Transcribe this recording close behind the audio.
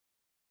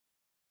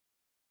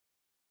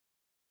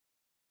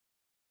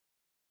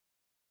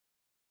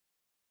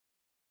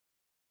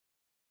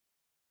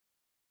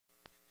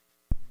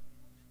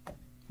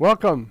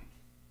Welcome.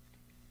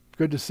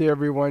 Good to see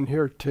everyone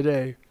here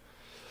today.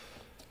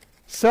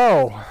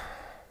 So,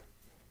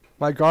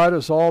 my God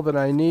is all that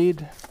I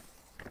need.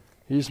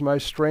 He's my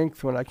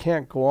strength when I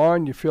can't go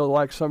on. You feel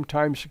like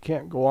sometimes you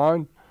can't go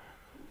on.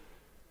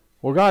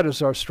 Well, God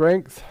is our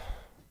strength.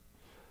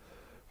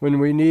 When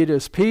we need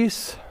His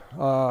peace,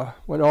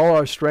 when all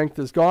our strength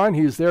is gone,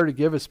 He's there to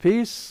give us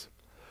peace.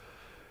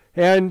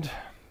 And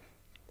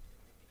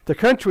the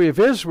country of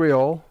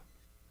Israel,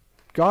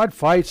 God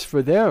fights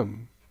for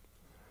them.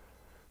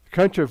 The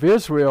country of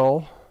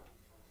Israel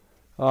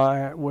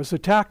was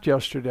attacked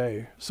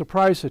yesterday,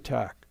 surprise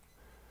attack.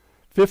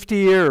 50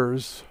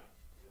 years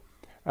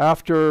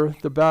after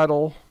the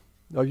battle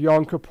of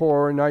Yom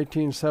Kippur in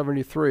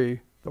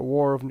 1973, the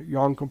War of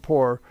Yom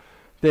Kippur,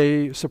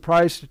 they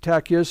surprise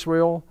attack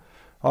Israel.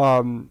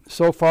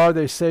 So far,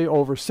 they say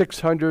over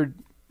 600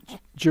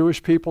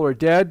 Jewish people are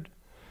dead.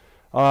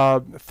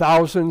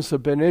 Thousands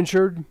have been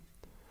injured.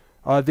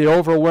 They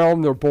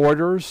overwhelmed their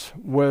borders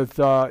with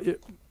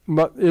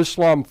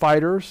Islam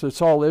fighters.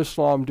 It's all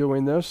Islam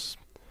doing this.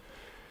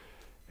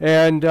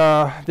 And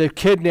they've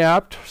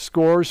kidnapped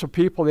scores of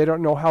people. They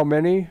don't know how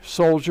many,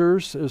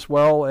 soldiers as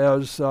well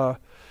as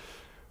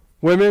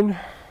women,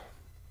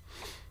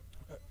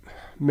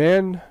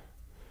 men.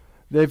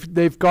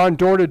 They've gone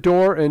door to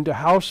door into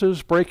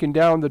houses, breaking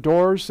down the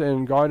doors,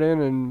 and gone in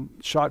and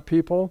shot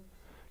people,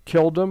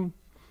 killed them.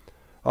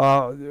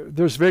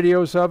 There's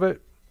videos of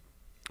it,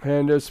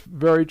 and it's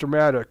very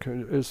dramatic.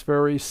 It's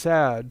very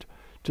sad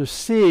to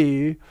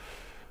see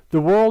the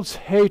world's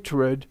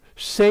hatred,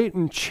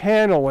 Satan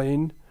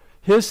channeling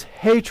his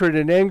hatred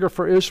and anger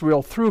for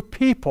Israel through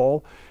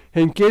people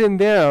and getting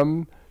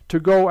them to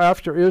go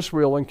after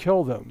Israel and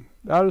kill them.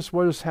 That is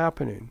what is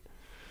happening.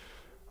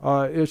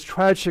 It's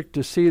tragic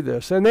to see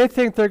this. And they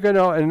think they're going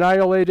to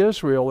annihilate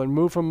Israel and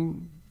move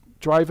them,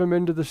 drive them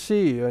into the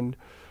sea and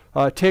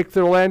take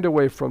their land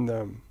away from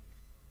them.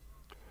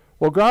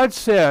 Well, God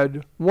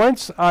said,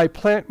 once I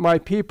plant my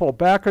people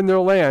back in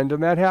their land,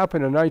 and that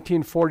happened in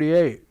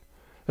 1948,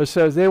 it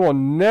says they will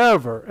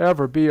never,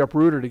 ever be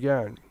uprooted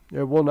again.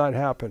 It will not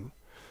happen.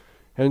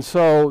 And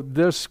so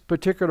this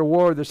particular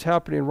war that's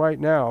happening right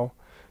now,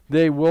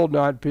 they will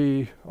not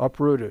be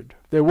uprooted.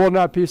 They will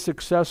not be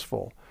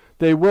successful.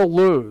 They will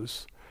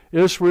lose.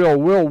 Israel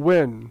will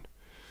win.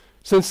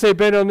 Since they've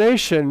been a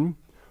nation,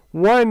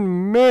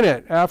 1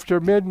 minute after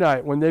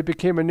midnight when they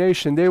became a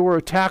nation, they were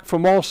attacked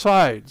from all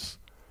sides.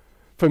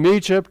 From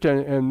Egypt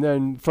and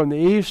then from the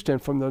east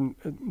and from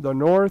the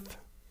north.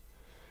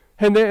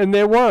 And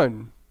they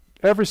won.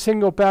 Every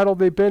single battle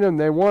they've been in,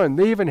 they won.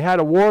 They even had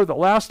a war that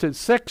lasted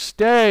 6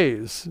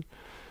 days.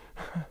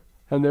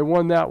 And they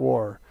won that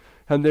war.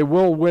 And they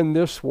will win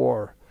this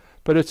war.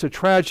 But it's a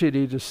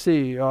tragedy to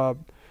see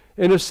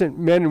innocent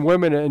men and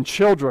women and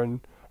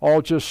children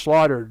all just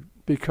slaughtered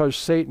because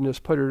Satan has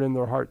put it in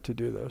their heart to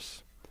do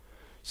this.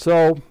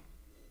 So,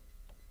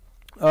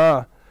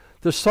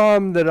 the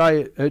psalm that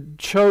I had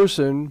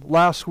chosen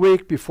last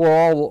week before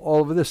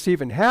all of this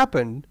even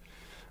happened,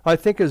 I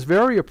think is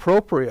very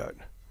appropriate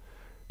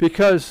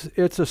because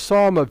it's a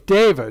psalm of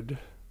David.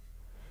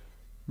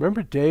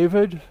 Remember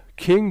David,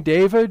 King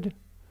David?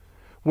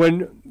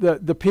 When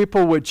the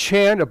people would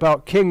chant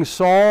about King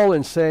Saul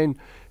and saying,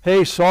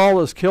 hey,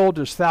 Saul has killed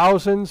his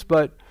thousands,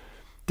 but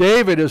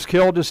David has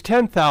killed his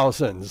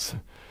 10,000s.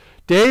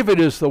 David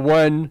is the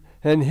one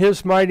and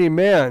his mighty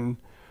men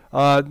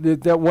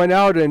that went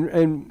out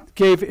and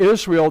gave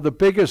Israel the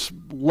biggest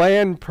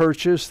land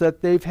purchase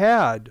that they've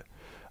had,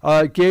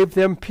 gave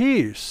them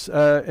peace,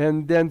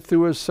 and then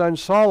through his son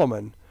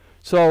Solomon.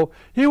 So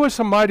he was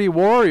a mighty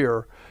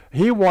warrior.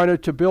 He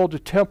wanted to build a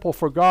temple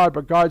for God,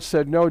 but God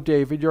said, no,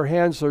 David, your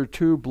hands are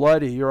too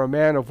bloody. You're a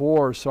man of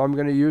war, so I'm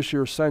going to use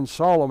your son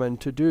Solomon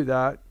to do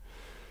that.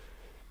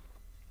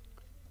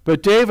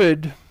 But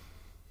David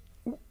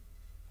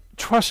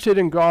trusted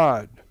in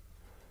God.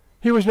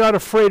 He was not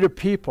afraid of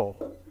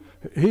people.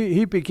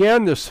 He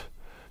began this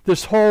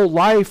whole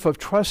life of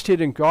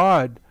trusting in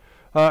God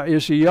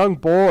as a young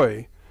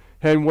boy.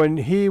 And when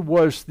he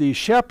was the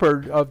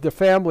shepherd of the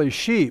family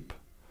sheep,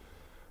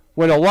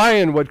 when a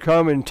lion would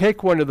come and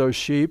take one of those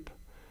sheep,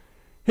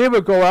 he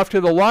would go after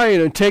the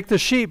lion and take the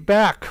sheep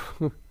back.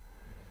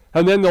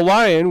 And then the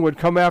lion would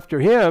come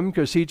after him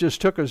because he just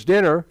took his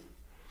dinner.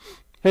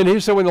 And he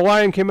said, when the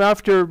lion came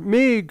after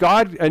me,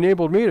 God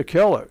enabled me to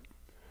kill it.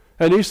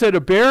 And he said a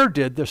bear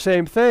did the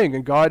same thing,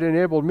 and God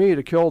enabled me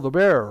to kill the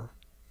bear.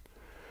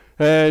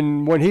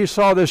 And when he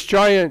saw this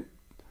giant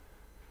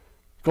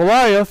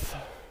Goliath,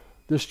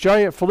 this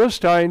giant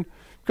Philistine,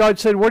 God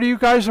said, what are you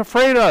guys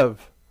afraid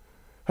of?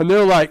 And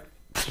they're like,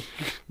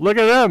 look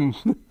at them.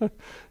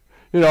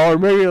 Or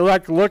maybe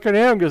like, look at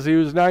him because he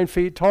was 9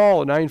 feet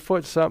tall, 9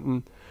 foot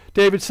something.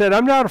 David said,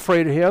 I'm not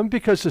afraid of him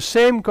because the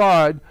same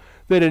God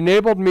that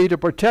enabled me to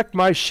protect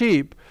my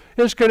sheep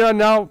is going to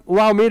now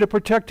allow me to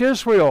protect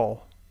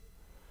Israel.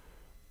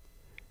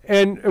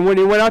 And when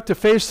he went out to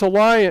face the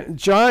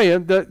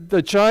giant,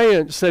 the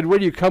giant said, what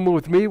are you coming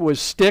with me with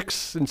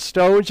sticks and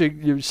stones?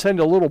 You send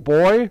a little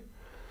boy?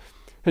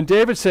 And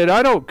David said,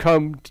 I don't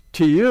come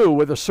to you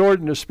with a sword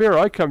and a spear.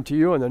 I come to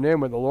you in the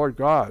name of the Lord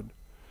God.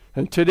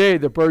 And today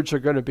the birds are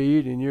going to be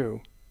eating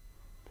you.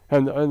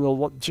 And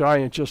the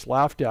giant just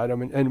laughed at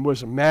him and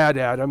was mad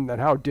at him, that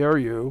how dare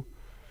you.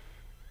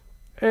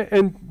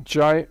 And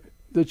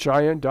the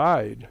giant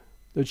died.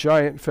 The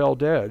giant fell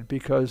dead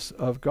because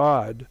of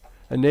God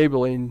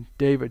enabling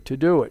David to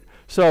do it.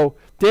 So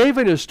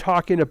David is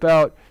talking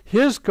about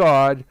his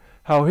God,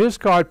 how his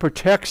God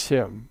protects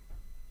him.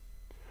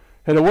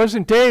 And it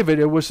wasn't David,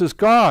 it was his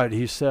God,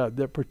 he said,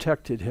 that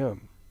protected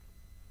him.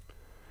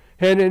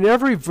 And in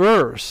every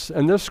verse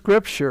in this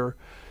scripture,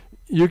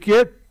 you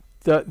get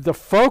the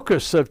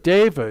focus of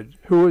David,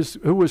 who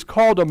was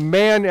called a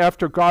man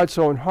after God's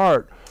own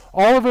heart.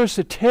 All of his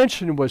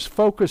attention was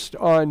focused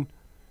on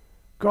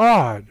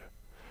God.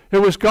 It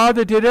was God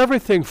that did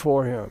everything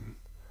for him,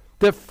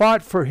 that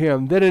fought for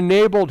him, that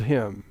enabled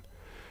him.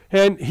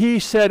 And he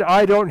said,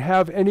 I don't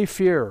have any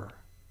fear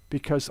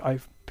because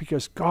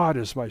God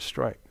is my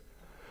strength.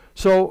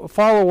 So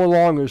follow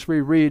along as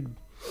we read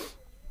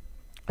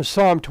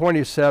Psalm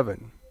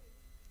 27.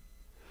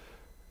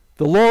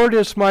 The Lord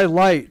is my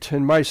light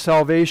and my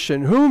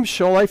salvation. Whom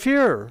shall I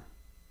fear?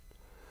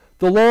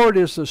 The Lord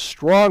is the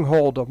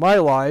stronghold of my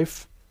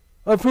life.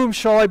 Of whom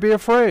shall I be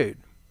afraid?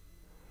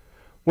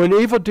 When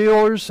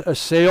evildoers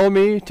assail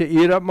me to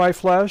eat up my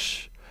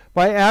flesh,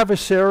 my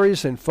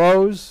adversaries and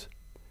foes,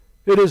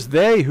 it is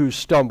they who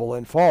stumble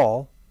and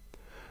fall.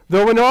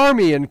 Though an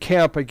army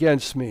encamp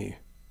against me,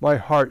 my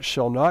heart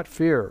shall not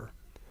fear.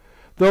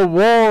 Though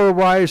war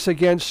arise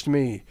against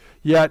me,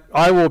 yet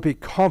I will be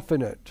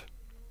confident.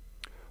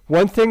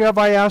 One thing have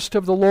I asked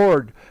of the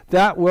Lord,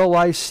 that will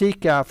I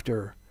seek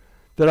after,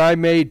 that I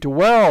may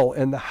dwell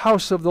in the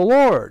house of the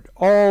Lord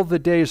all the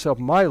days of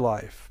my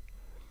life,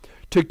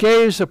 to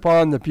gaze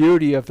upon the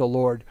beauty of the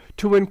Lord,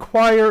 to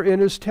inquire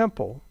in his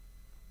temple.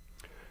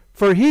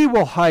 For he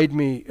will hide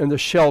me in the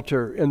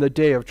shelter in the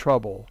day of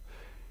trouble.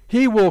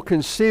 He will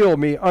conceal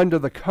me under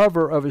the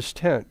cover of his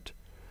tent.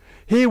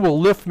 He will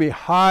lift me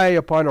high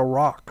upon a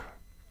rock.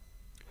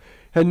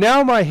 And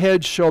now my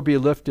head shall be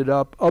lifted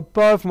up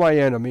above my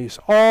enemies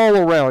all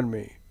around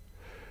me.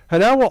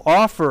 And I will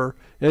offer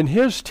in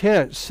his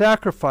tent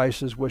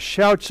sacrifices with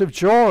shouts of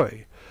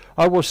joy.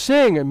 I will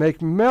sing and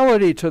make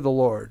melody to the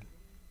Lord.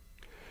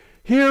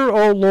 Hear,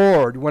 O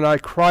Lord, when I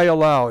cry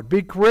aloud.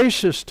 Be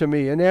gracious to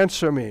me and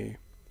answer me.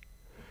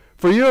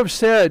 For you have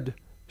said,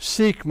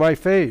 seek my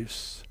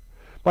face.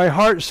 My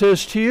heart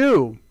says to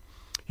you,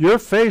 your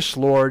face,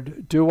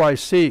 Lord, do I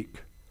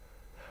seek.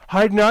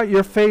 Hide not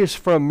your face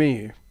from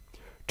me.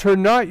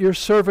 Turn not your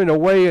servant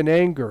away in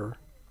anger.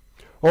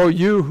 O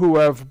you who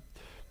have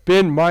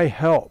been my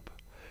help,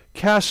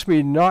 cast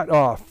me not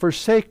off.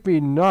 Forsake me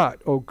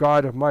not, O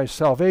God of my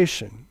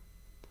salvation.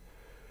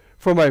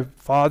 For my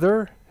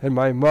father and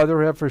my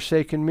mother have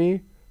forsaken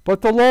me,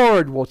 but the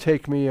Lord will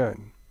take me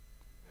in.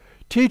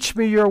 Teach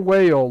me your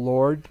way, O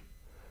Lord.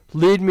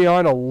 Lead me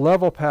on a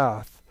level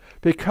path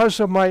because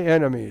of my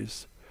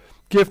enemies.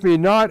 Give me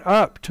not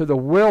up to the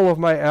will of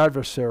my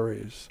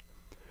adversaries.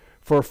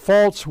 For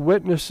false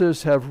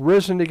witnesses have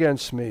risen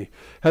against me,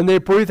 and they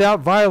breathe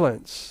out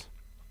violence.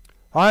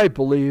 I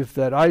believe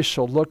that I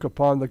shall look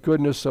upon the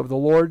goodness of the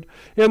Lord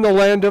in the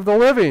land of the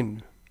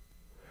living.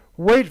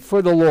 Wait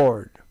for the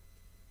Lord.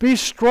 Be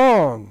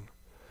strong,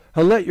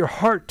 and let your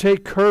heart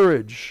take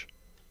courage.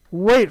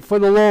 Wait for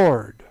the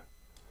Lord.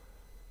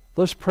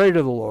 Let's pray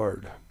to the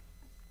Lord.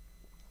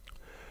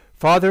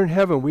 Father in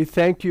heaven, we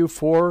thank you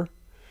for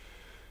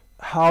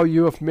how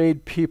you have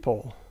made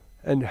people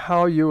and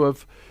how you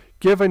have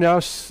given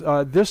us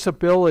this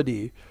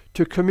ability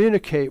to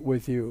communicate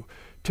with you,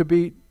 to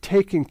be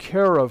taken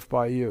care of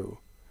by you.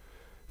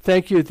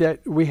 Thank you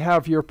that we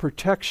have your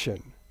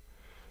protection.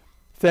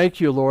 Thank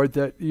you, Lord,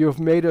 that you have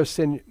made us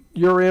in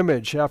your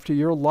image after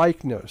your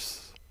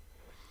likeness,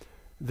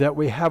 that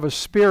we have a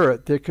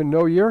spirit that can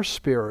know your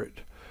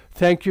spirit.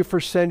 Thank you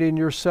for sending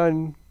your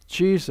Son,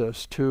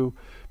 Jesus, to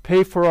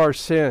pay for our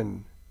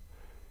sin,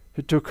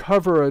 to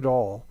cover it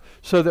all,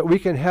 so that we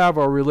can have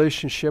our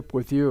relationship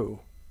with you.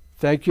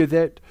 Thank you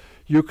that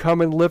you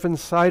come and live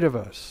inside of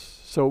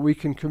us so we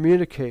can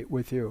communicate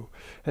with you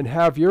and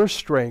have your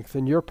strength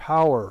and your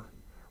power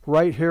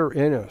right here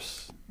in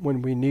us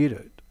when we need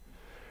it.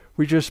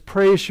 We just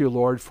praise you,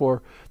 Lord,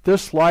 for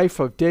this life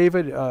of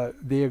David,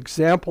 the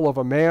example of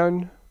a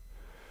man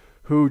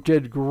who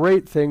did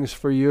great things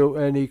for you,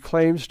 and he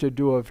claims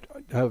to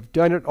have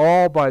done it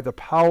all by the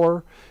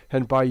power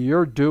and by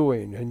your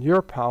doing and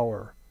your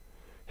power,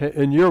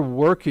 and you're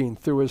working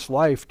through his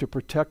life to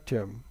protect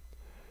him.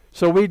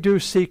 So we do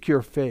seek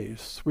your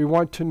face. We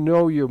want to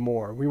know you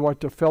more. We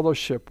want to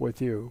fellowship with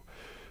you.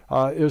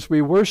 As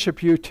we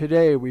worship you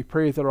today, we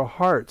pray that our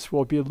hearts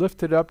will be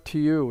lifted up to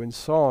you in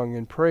song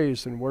and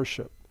praise and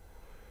worship.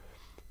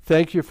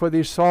 Thank you for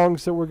these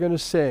songs that we're going to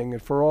sing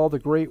and for all the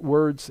great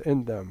words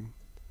in them.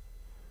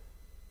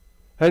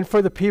 And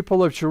for the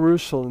people of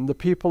Jerusalem, the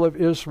people of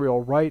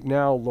Israel right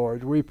now,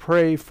 Lord, we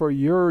pray for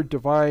your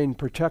divine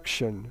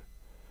protection,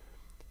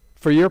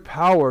 for your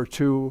power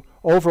to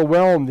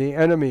overwhelm the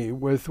enemy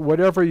with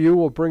whatever you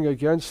will bring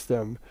against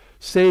them.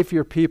 Save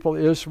your people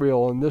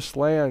Israel in this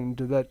land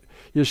that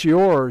is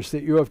yours,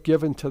 that you have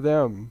given to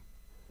them.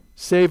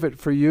 Save it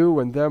for you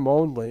and them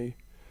only.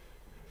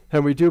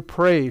 And we do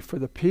pray for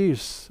the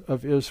peace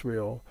of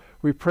Israel.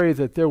 We pray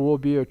that there will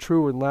be a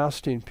true and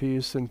lasting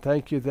peace, and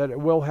thank you that it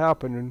will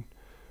happen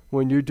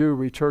when you do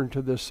return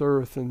to this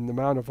earth in the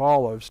Mount of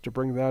Olives to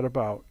bring that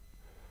about.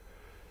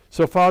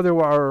 So, Father,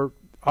 our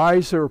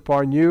eyes are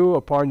upon you,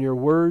 upon your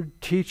word.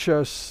 Teach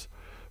us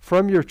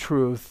from your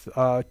truth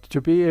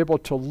to be able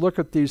to look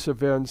at these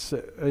events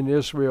in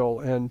Israel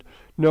and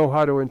know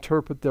how to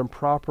interpret them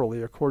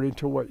properly according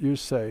to what you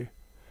say.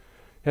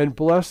 And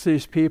bless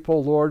these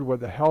people, Lord, with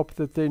the help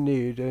that they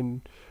need.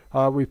 And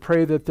we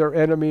pray that their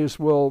enemies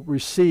will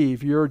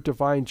receive your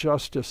divine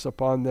justice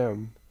upon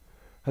them,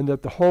 and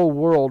that the whole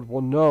world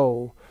will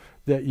know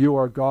that you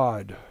are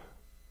God,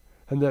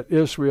 and that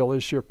Israel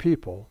is your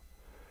people,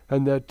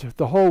 and that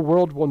the whole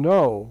world will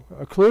know,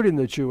 including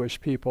the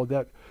Jewish people,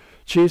 that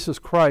Jesus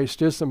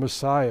Christ is the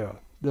Messiah,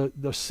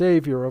 the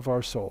Savior of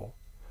our soul.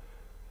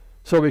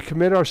 So we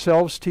commit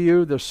ourselves to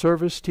you, the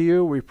service to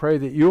you. We pray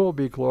that you will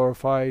be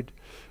glorified,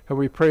 and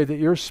we pray that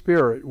your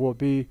Spirit will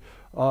be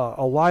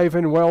alive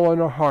and well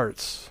in our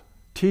hearts,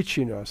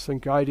 teaching us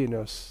and guiding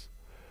us.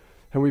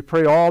 And we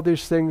pray all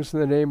these things in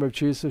the name of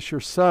Jesus,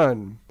 your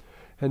Son,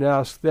 and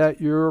ask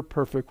that your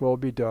perfect will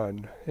be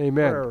done.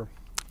 Amen. Prayer.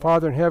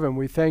 Father in heaven,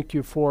 we thank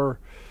you for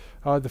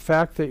the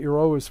fact that you're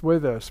always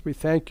with us. We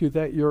thank you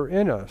that you're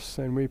in us,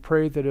 and we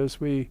pray that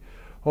as we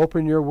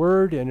open your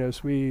word and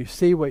as we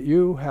see what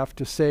you have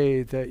to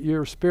say, that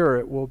your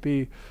Spirit will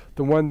be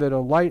the one that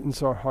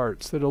enlightens our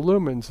hearts, that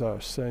illumines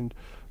us and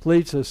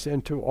leads us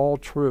into all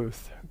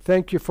truth.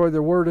 Thank you for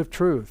the word of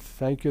truth.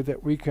 Thank you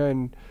that we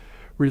can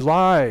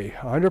rely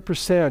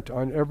 100%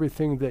 on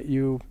everything that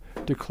you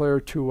declare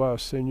to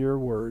us in your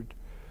word.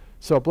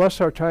 So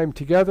bless our time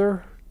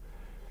together.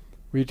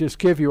 We just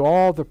give you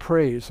all the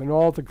praise and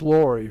all the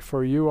glory,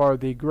 for you are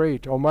the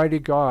great Almighty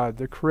God,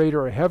 the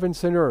creator of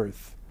heavens and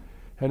earth,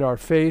 and our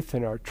faith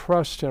and our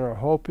trust and our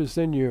hope is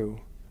in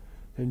you.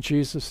 In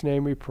Jesus'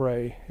 name we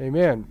pray.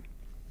 Amen.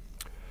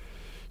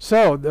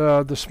 So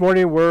this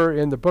morning we're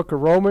in the book of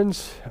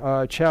Romans,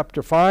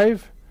 chapter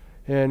 5,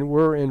 and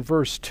we're in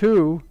verse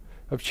 2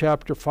 of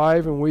chapter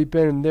 5, and we've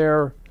been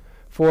there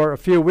for a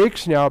few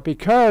weeks now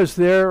because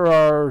there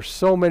are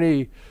so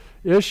many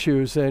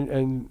issues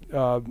and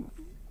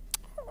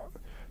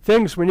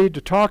things we need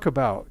to talk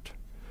about,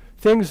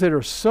 things that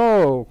are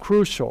so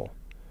crucial,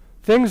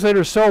 things that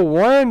are so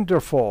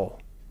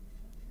wonderful.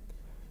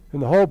 In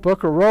the whole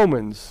book of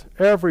Romans,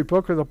 every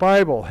book of the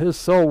Bible is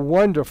so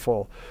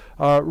wonderful.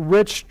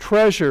 Rich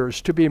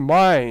treasures to be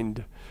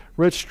mined,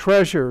 rich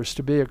treasures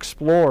to be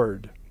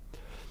explored.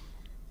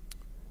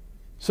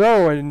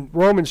 So in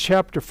Romans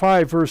chapter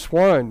 5, verse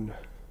 1,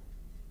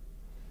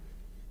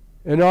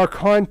 in our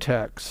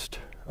context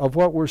of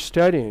what we're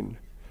studying,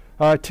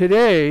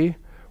 today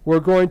we're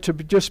going to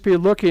just be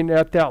looking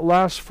at that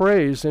last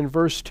phrase in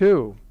verse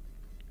 2.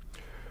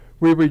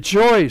 We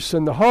rejoice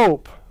in the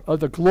hope of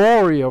the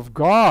glory of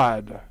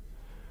God.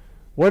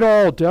 What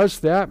all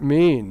does that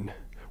mean?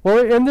 Well,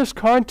 in this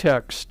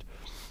context,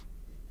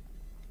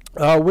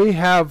 we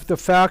have the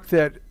fact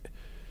that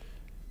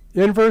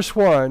in verse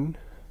 1,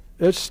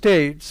 it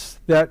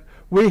states that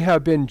we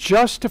have been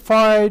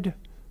justified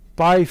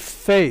by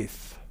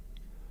faith.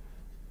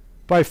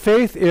 By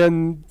faith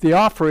in the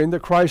offering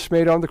that Christ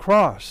made on the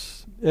cross,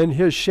 in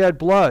his shed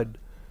blood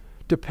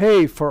to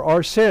pay for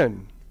our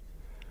sin.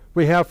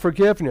 We have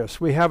forgiveness.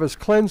 We have his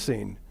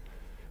cleansing.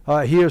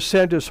 He has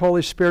sent his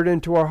Holy Spirit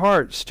into our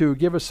hearts to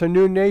give us a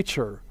new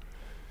nature,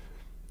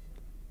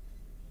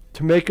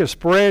 to make us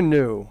brand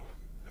new.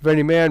 If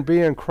any man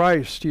be in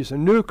Christ, he's a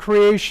new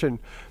creation.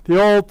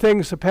 The old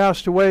things have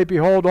passed away.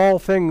 Behold, all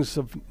things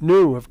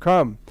new have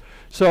come.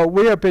 So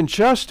we have been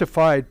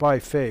justified by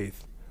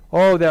faith.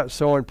 Oh, that's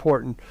so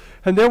important.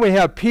 And then we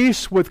have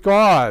peace with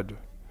God.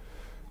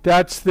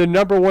 That's the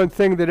number one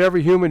thing that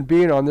every human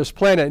being on this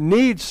planet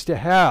needs to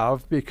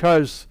have,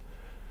 because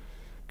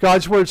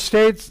God's word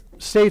states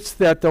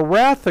that the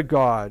wrath of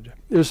God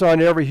is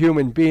on every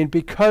human being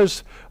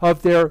because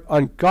of their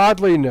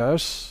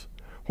ungodliness,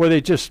 where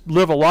they just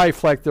live a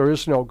life like there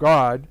is no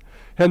God,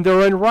 and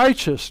their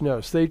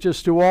unrighteousness. They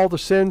just do all the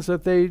sins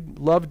that they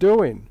love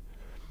doing.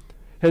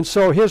 And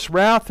so his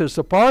wrath is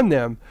upon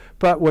them.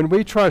 But when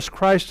we trust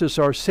Christ as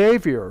our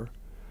Savior,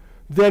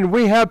 then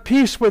we have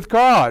peace with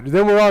God.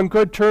 Then we're on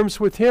good terms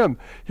with him.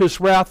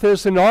 His wrath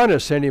isn't on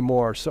us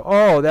anymore.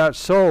 So, that's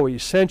so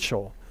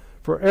essential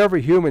for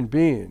every human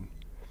being.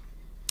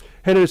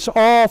 And it's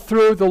all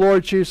through the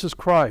Lord Jesus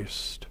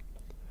Christ.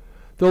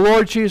 The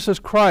Lord Jesus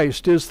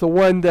Christ is the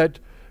one that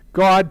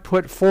God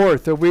put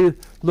forth. And we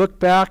look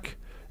back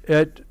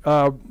at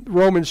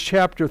Romans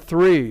chapter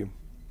 3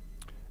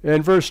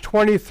 and verse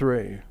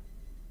 23.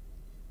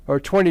 Or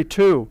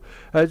 22,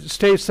 it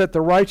states that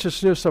the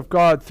righteousness of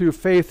God through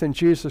faith in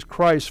Jesus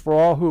Christ for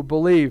all who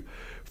believe,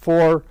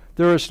 for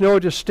there is no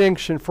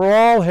distinction, for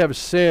all have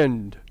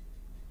sinned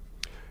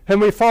and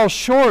we fall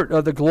short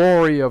of the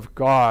glory of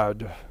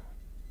God.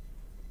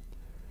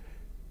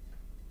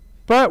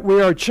 But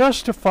we are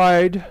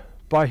justified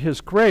by his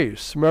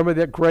grace. Remember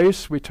that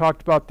grace, we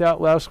talked about that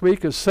last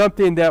week, is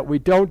something that we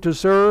don't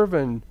deserve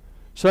and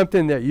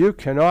something that you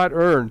cannot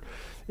earn.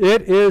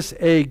 It is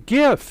a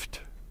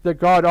gift that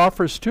God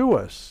offers to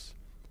us,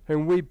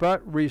 and we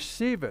but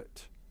receive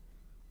it.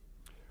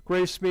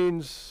 Grace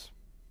means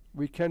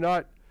we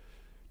cannot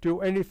do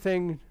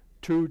anything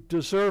to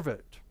deserve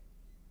it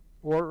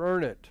or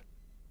earn it.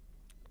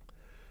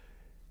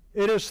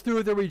 It is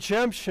through the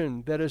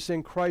redemption that is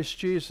in Christ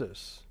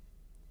Jesus.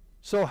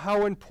 So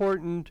how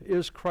important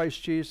is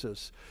Christ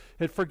Jesus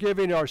in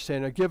forgiving our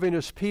sin and giving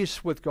us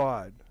peace with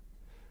God,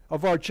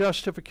 of our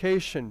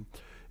justification?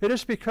 It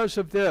is because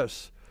of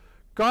this.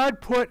 God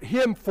put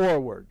him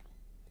forward.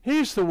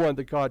 He's the one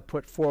that God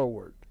put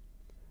forward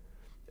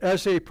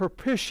as a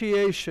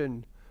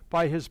propitiation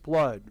by his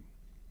blood.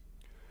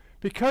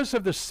 Because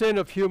of the sin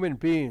of human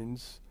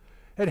beings,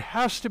 it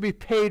has to be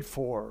paid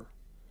for.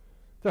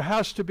 There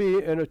has to be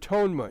an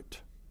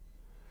atonement.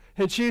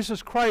 And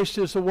Jesus Christ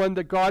is the one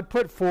that God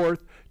put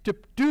forth to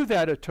do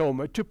that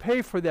atonement, to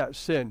pay for that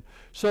sin,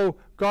 so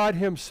God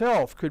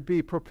himself could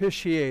be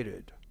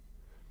propitiated.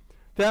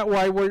 That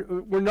way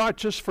we're not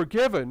just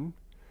forgiven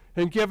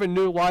and given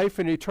new life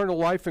and eternal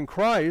life in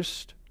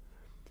Christ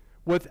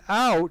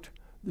without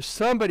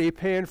somebody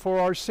paying for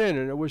our sin,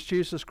 and it was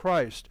Jesus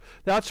Christ.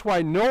 That's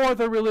why no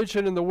other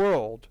religion in the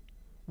world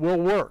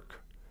will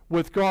work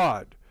with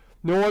God.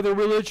 No other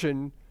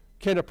religion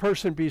can a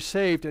person be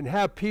saved and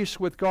have peace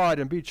with God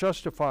and be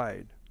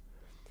justified.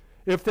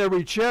 If they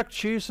reject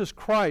Jesus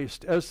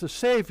Christ as the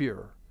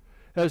Savior,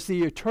 as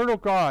the eternal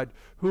God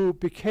who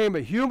became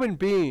a human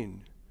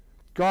being,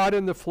 God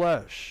in the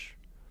flesh,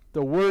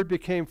 the Word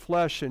became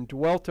flesh and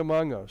dwelt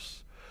among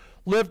us,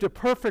 lived a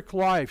perfect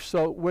life,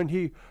 so when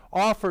he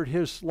offered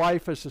his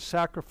life as a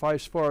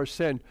sacrifice for our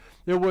sin,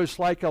 it was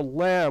like a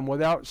lamb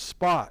without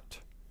spot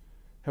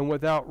and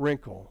without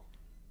wrinkle.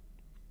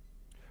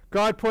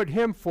 God put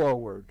him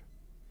forward.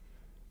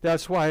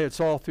 That's why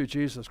it's all through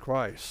Jesus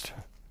Christ.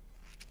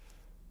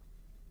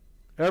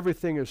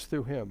 Everything is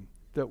through him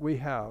that we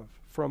have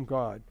from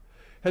God.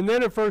 And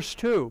then in verse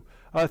 2,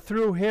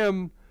 through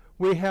him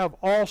we have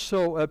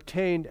also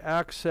obtained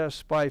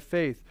access by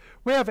faith.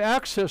 We have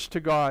access to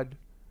God,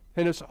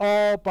 and it's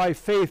all by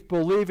faith,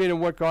 believing in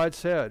what God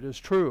said is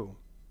true.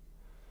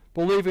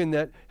 Believing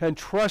that and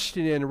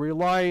trusting in and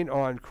relying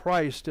on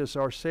Christ as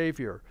our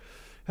Savior.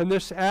 And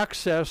this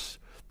access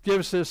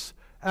gives us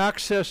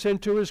access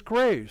into his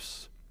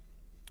grace.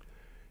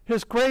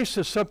 His grace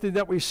is something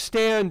that we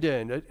stand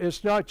in.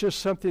 It's not just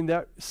something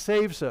that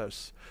saves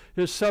us.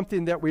 It's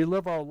something that we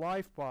live our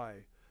life by.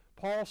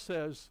 Paul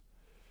says,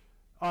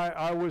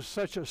 I was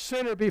such a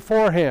sinner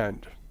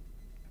beforehand.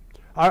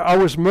 I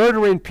was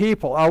murdering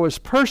people. I was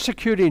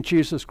persecuting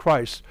Jesus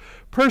Christ,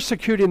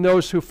 persecuting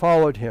those who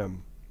followed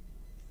him.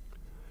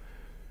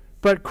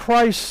 But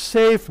Christ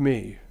saved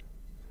me.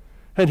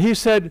 And he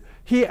said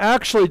he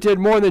actually did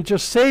more than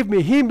just save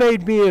me. He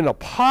made me an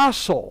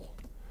apostle,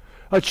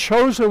 a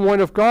chosen one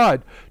of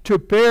God, to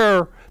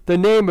bear the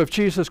name of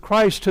Jesus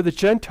Christ to the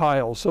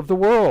Gentiles of the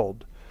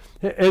world.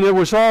 And it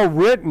was all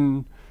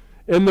written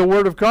in the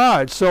Word of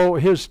God. So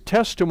his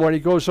testimony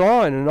goes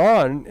on,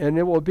 and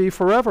it will be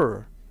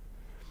forever.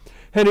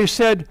 And he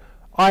said,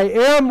 I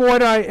am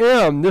what I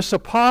am, this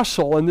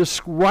apostle and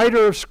this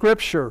writer of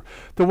Scripture,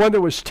 the one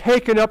that was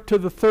taken up to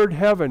the third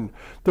heaven,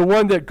 the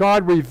one that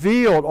God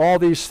revealed all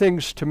these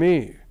things to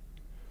me.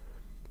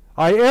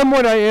 I am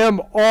what I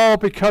am all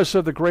because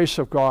of the grace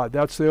of God.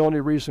 That's the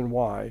only reason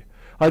why.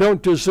 I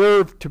don't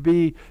deserve to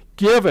be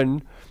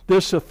given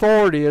this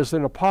authority as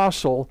an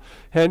apostle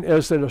and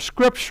as a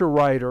scripture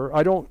writer.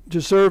 I don't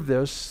deserve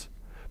this,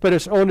 but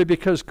it's only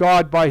because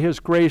God, by his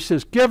grace,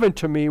 has given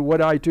to me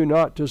what I do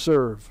not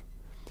deserve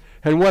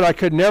and what I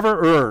could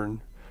never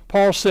earn.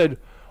 Paul said,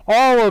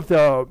 all of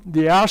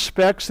the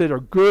aspects that are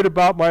good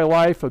about my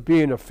life of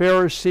being a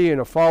Pharisee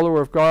and a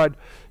follower of God,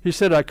 he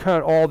said, I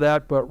count all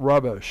that but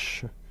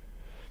rubbish.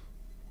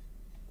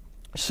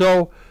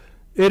 So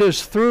it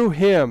is through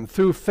him,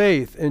 through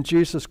faith in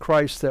Jesus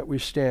Christ, that we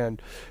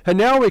stand. And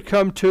now we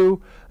come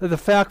to the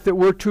fact that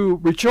we're to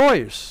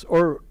rejoice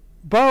or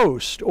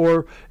boast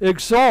or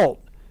exult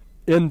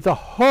in the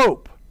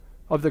hope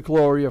of the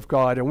glory of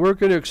God. And we're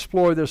going to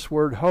explore this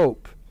word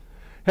hope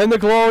and the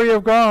glory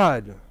of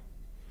God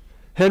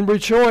and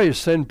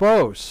rejoice and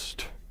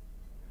boast.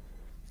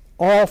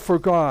 All for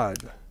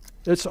God.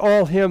 It's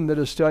all him that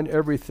has done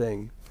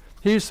everything.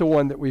 He's the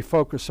one that we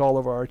focus all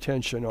of our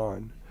attention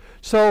on.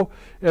 So,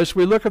 as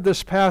we look at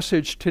this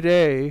passage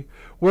today,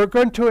 we're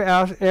going to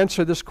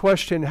answer this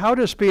question: how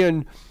does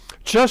being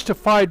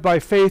justified by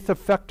faith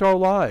affect our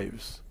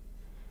lives?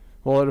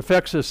 Well, it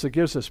affects us, it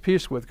gives us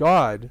peace with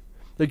God.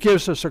 It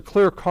gives us a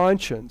clear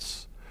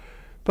conscience.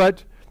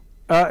 But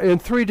in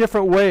three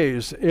different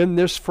ways in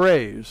this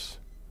phrase.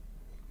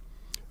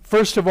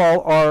 First of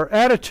all, our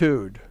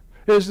attitude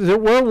is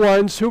that we're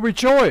ones who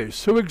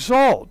rejoice, who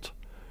exult.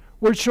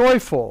 We're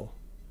joyful.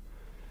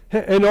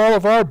 And all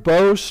of our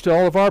boast,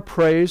 all of our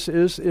praise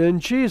is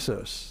in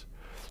Jesus.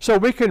 So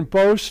we can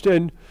boast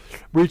and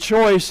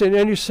rejoice in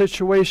any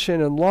situation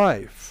in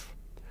life.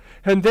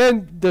 And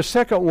then the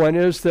second one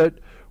is that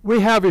we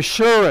have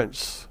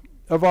assurance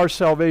of our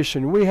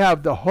salvation. We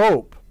have the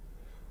hope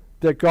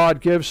that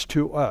God gives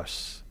to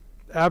us.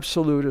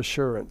 Absolute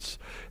assurance.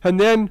 And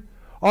then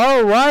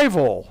our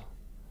arrival.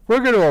 We're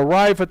going to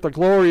arrive at the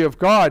glory of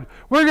God.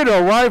 We're going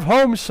to arrive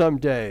home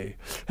someday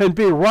and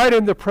be right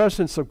in the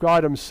presence of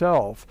God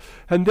himself.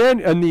 And then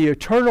in the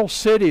eternal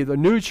city, the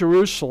New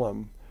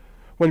Jerusalem,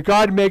 when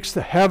God makes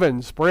the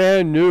heavens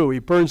brand new, he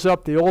burns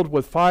up the old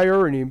with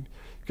fire and he's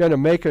going to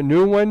make a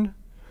new one,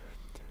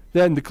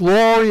 then the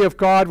glory of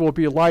God will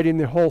be lighting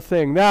the whole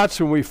thing. That's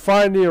when we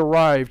finally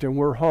arrived and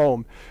we're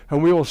home,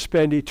 and we will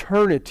spend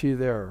eternity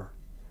there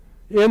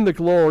in the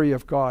glory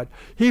of God.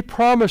 He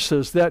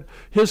promises that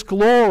his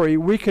glory,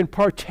 we can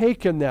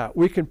partake in that.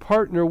 We can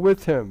partner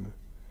with him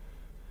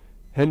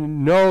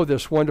and know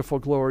this wonderful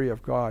glory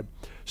of God.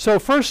 So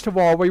first of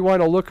all, we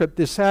want to look at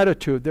this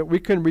attitude that we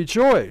can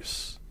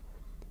rejoice.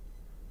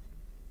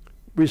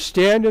 We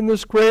stand in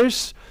this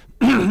grace,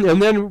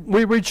 and then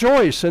we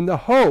rejoice in the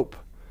hope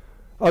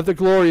of the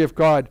glory of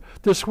God.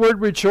 This word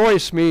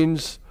rejoice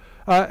means,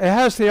 it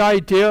has the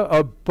idea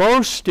of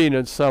boasting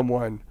in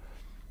someone.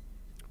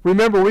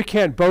 Remember, we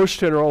can't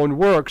boast in our own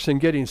works in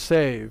getting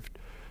saved.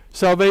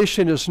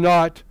 Salvation is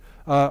not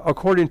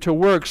according to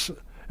works.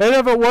 And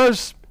if it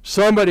was,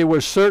 somebody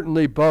would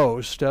certainly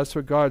boast. That's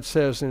what God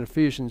says in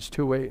Ephesians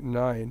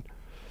 2:8-9.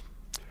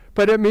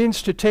 But it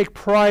means to take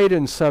pride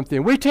in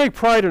something. We take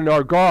pride in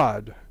our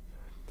God.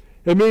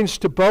 It means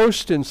to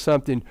boast in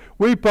something.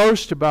 We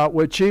boast about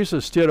what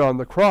Jesus did on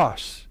the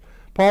cross.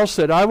 Paul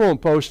said, I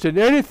won't boast in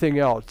anything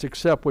else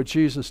except what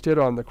Jesus did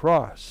on the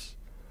cross.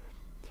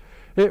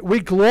 We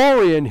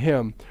glory in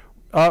him.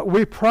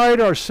 We pride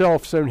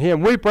ourselves in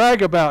him. We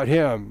brag about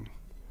him.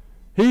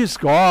 He's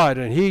God,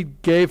 and he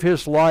gave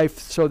his life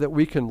so that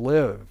we can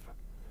live.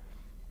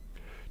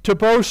 To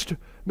boast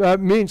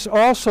means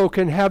also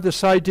can have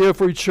this idea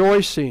of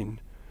rejoicing.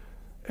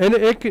 And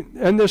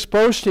this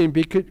boasting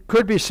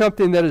could be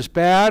something that is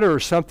bad or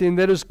something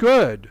that is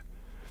good.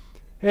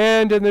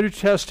 And in the New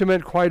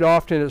Testament, quite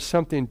often it's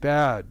something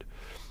bad.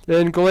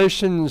 In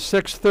Galatians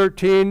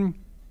 6:13,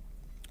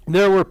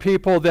 there were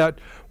people that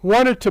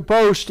wanted to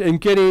boast in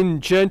getting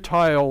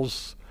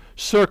Gentiles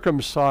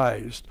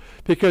circumcised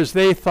because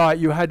they thought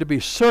you had to be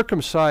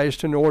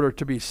circumcised in order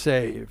to be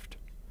saved.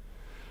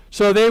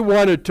 So they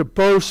wanted to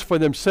boast for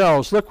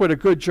themselves. Look what a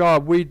good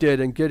job we did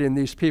in getting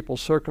these people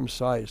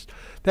circumcised.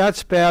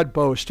 That's bad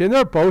boasting.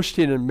 They're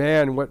boasting in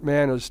man, what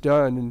man has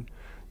done, and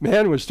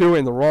man was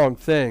doing the wrong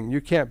thing.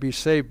 You can't be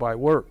saved by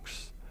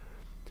works.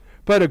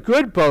 But a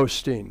good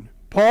boasting,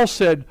 Paul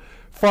said,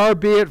 far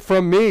be it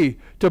from me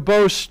to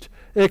boast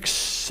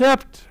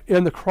except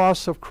in the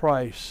cross of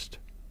Christ.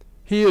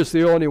 He is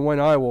the only one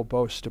I will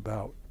boast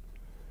about.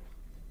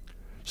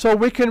 So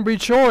we can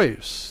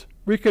rejoice.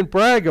 We can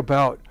brag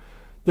about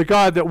the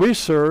God that we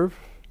serve.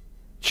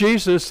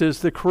 Jesus is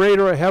the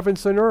creator of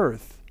heavens and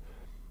earth.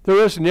 There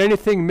isn't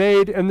anything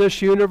made in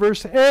this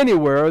universe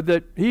anywhere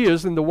that he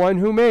isn't the one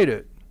who made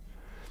it.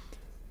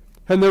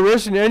 And there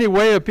isn't any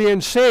way of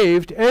being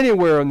saved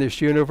anywhere in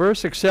this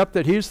universe except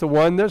that he's the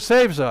one that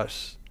saves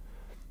us.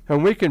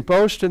 And we can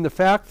boast in the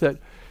fact that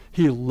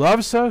he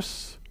loves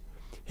us.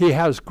 He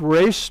has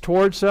grace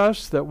towards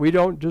us that we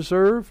don't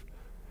deserve.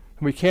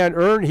 We can't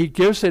earn. He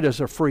gives it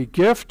as a free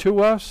gift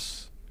to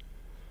us.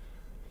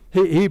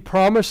 He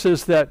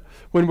promises that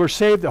when we're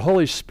saved, the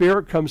Holy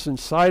Spirit comes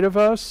inside of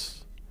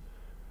us.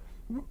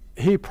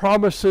 He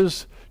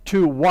promises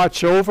to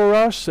watch over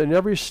us in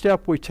every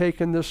step we take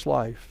in this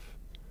life.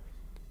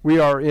 We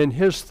are in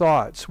his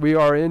thoughts. We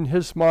are in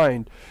his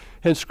mind.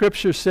 And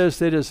Scripture says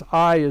that his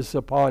eye is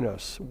upon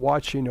us,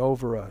 watching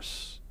over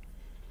us.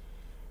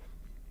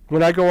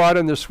 When I go out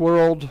in this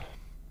world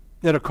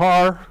in a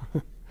car,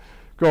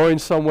 going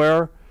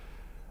somewhere,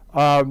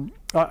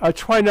 I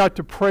try not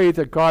to pray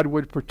that God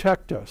would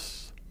protect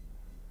us.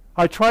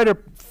 I try to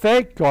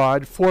thank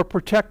God for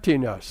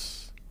protecting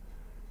us.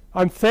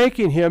 I'm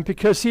thanking him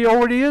because he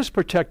already is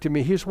protecting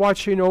me. He's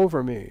watching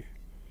over me.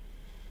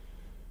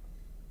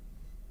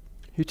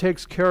 He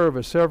takes care of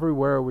us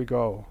everywhere we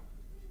go.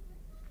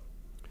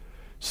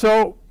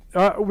 So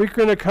we're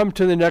going to come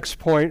to the next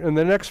point, and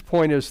the next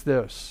point is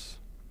this,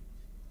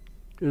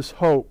 is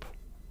hope.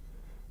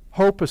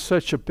 Hope is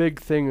such a big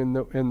thing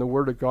in the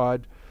Word of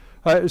God.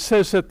 It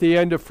says at the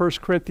end of 1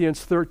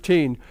 Corinthians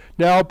 13,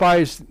 now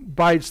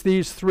abides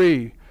these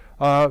three.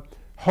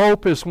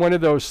 Hope is one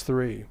of those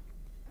three.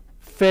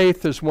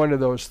 Faith is one of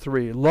those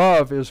three.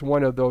 Love is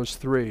one of those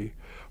three.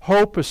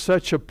 Hope is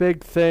such a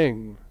big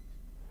thing.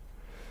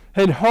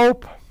 And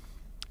hope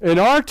in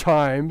our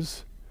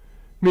times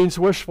means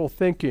wishful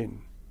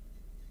thinking.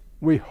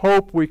 We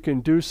hope we can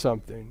do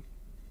something.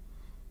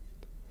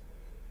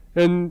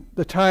 In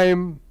the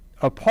time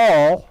of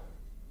Paul,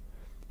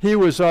 he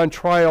was on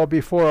trial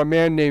before a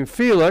man named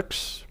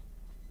Felix.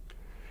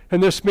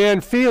 And this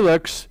man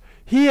Felix,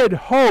 he had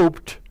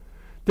hoped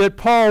that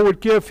Paul would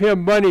give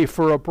him money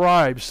for a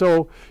bribe.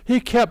 So he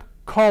kept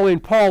calling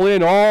Paul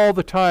in all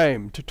the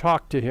time to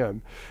talk to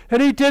him.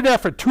 And he did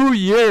that for 2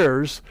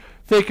 years,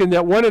 thinking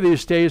that one of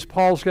these days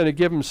Paul's going to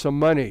give him some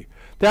money.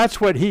 That's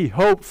what he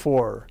hoped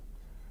for.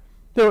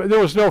 There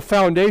was no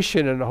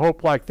foundation in a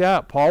hope like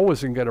that. Paul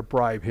wasn't going to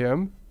bribe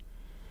him.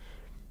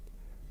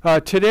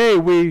 Today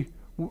we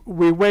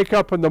wake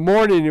up in the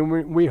morning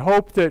and we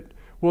hope that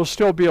we'll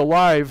still be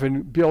alive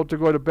and be able to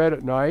go to bed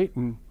at night.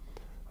 And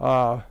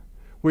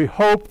we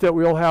hope that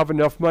we'll have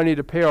enough money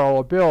to pay all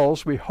our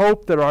bills. We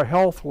hope that our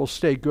health will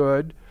stay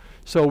good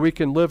so we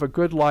can live a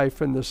good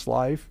life in this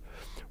life.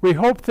 We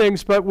hope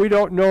things, but we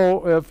don't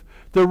know if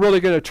they're really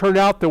going to turn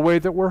out the way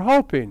that we're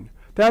hoping.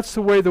 That's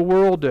the way the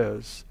world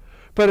is.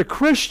 But a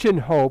Christian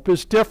hope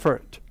is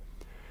different.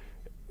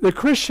 The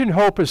Christian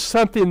hope is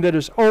something that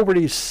is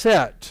already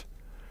set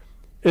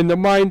in the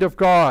mind of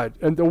God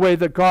and the way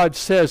that God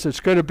says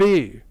it's going to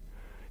be.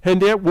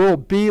 And it will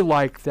be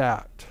like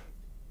that.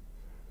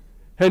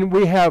 And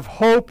we have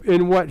hope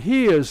in what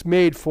He has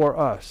made for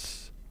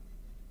us.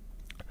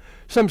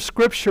 Some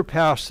scripture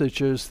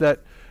passages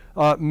that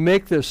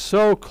make this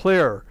so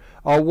clear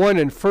are one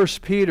in 1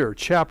 Peter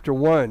chapter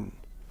 1.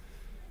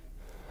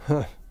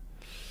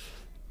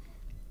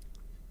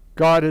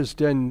 God has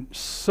done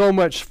so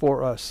much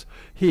for us.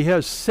 He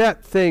has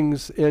set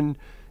things in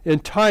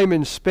time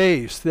and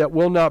space that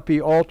will not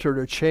be altered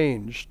or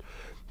changed.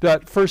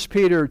 That 1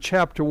 Peter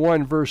chapter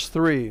 1 verse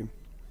 3.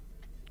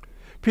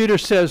 Peter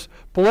says,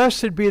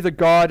 "Blessed be the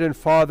God and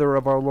Father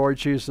of our Lord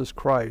Jesus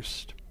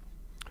Christ,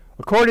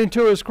 according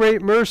to His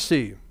great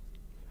mercy."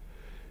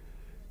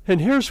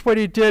 And here's what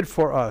He did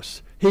for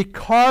us. He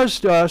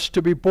caused us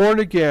to be born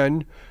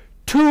again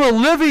to a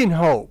living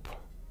hope.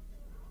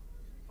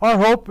 Our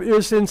hope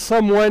is in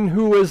someone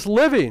who is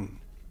living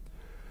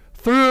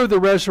through the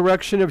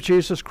resurrection of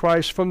Jesus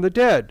Christ from the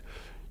dead.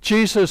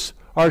 Jesus,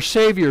 our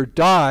Savior,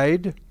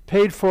 died,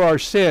 paid for our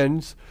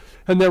sins,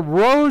 and then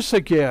rose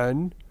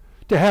again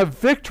to have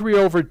victory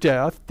over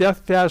death.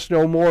 Death has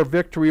no more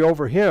victory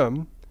over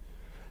Him.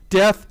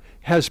 Death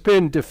has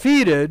been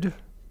defeated.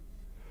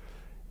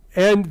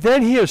 And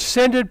then He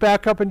ascended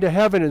back up into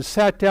heaven and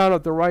sat down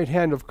at the right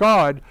hand of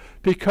God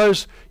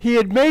because He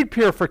had made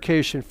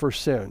purification for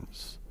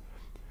sins.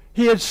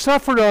 He had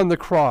suffered on the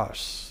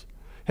cross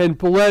and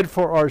bled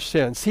for our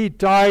sins. He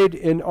died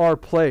in our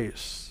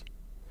place.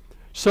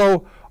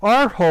 So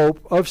our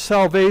hope of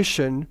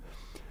salvation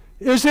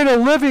is in a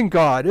living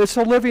God. It's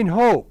a living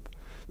hope.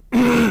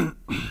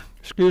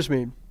 Excuse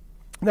me.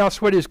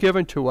 That's what He's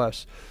given to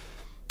us.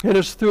 And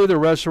it's through the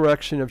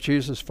resurrection of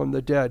Jesus from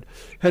the dead.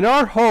 And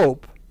our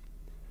hope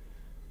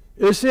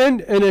is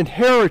in an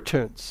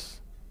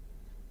inheritance.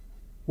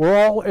 We're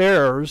all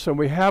heirs, and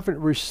we haven't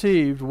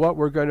received what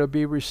we're going to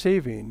be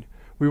receiving.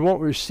 We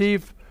won't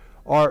receive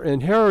our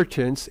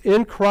inheritance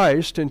in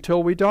Christ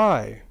until we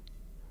die.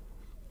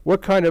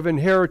 What kind of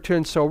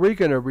inheritance are we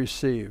going to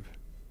receive?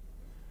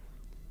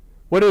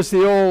 What is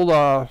the old,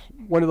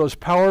 one of those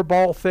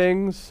Powerball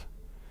things?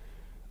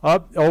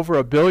 Up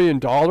over $1 billion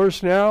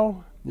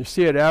now? You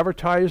see it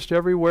advertised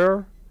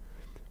everywhere?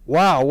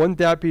 Wow, wouldn't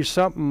that be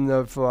something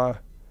of...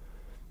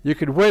 you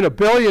could win $1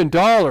 billion.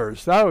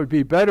 That would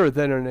be better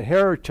than an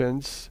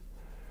inheritance.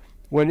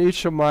 When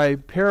each of my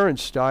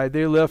parents died,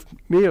 they left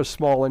me a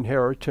small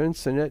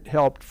inheritance, and it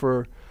helped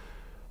for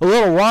a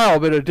little while,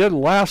 but it didn't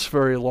last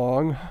very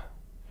long.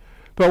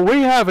 But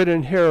we have an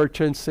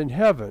inheritance in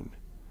heaven.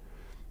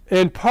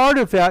 And part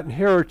of that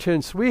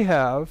inheritance we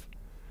have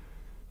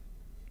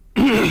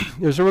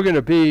is we're going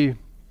to be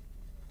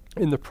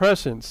in the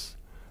presence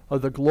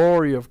of the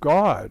glory of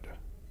God,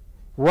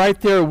 right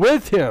there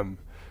with Him,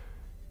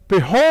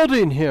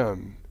 beholding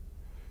Him,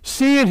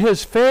 seeing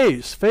His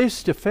face,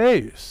 face to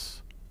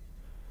face,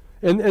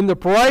 and the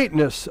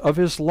brightness of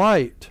His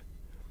light.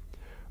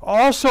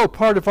 Also,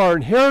 part of our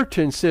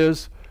inheritance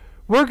is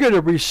we're going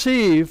to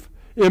receive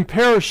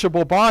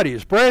imperishable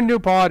bodies, brand new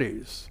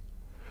bodies,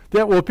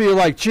 that will be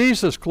like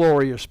Jesus'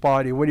 glorious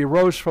body when He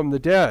rose from the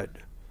dead,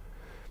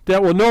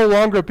 that will no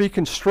longer be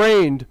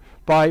constrained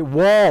by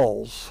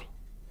walls.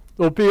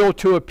 They'll be able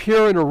to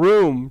appear in a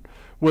room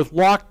with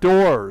locked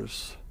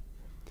doors.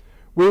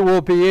 We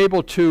will be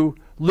able to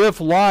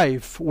live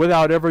life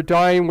without ever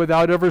dying,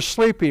 without ever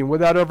sleeping,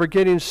 without ever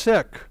getting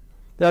sick.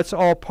 That's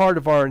all part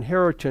of our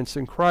inheritance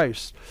in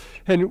Christ.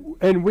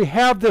 And we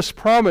have this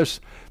promise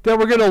that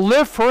we're going to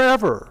live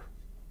forever.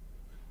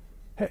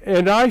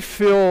 And I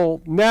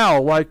feel now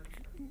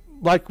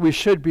like we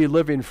should be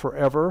living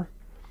forever.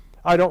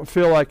 I don't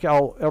feel like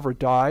I'll ever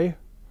die.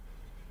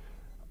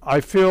 I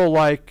feel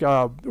like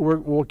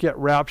we'll get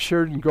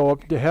raptured and go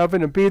up to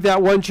heaven and be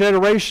that one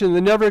generation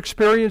that never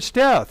experienced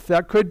death.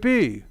 That could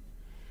be.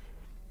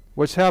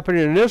 What's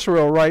happening in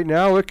Israel right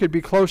now, it could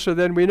be closer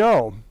than we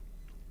know.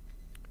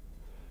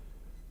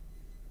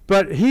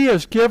 But He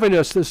has given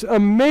us this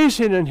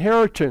amazing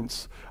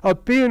inheritance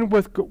of being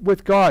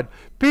with God,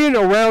 being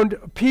around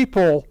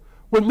people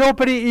with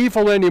nobody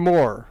evil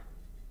anymore,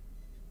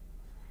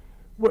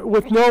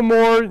 with no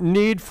more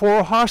need for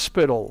a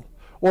hospital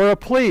or a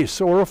police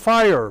or a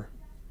fire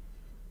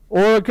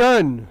or a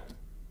gun.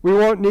 We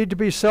won't need to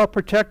be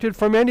self-protected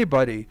from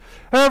anybody.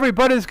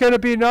 Everybody's going to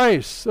be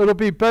nice. It'll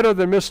be better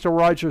than Mr.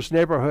 Rogers'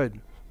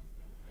 neighborhood.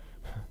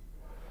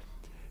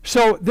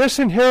 So this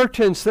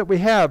inheritance that we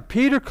have,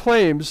 Peter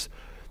claims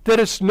that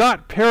it's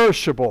not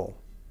perishable.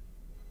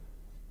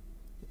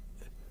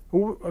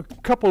 A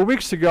couple of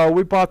weeks ago,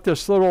 we bought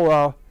this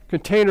little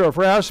container of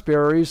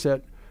raspberries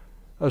at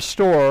a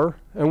store,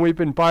 and we've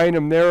been buying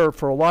them there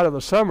for a lot of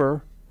the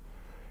summer.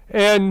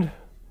 And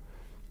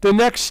the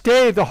next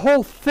day, the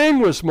whole thing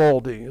was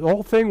moldy. The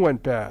whole thing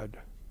went bad.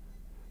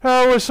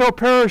 Oh, it was so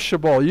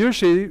perishable.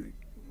 Usually,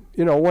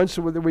 once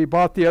we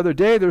bought the other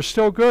day, they're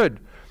still good.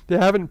 They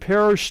haven't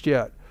perished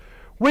yet.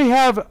 We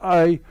have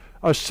a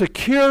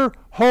secure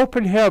hope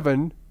in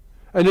heaven,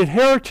 an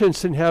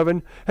inheritance in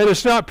heaven, and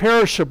it's not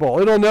perishable.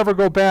 It'll never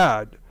go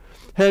bad.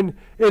 And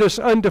it is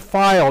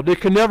undefiled.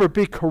 It can never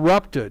be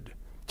corrupted.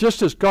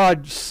 Just as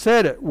God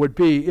said it would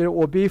be, it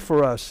will be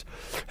for us.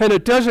 And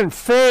it doesn't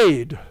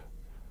fade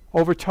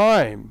over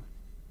time.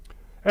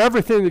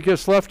 Everything that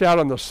gets left out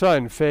in the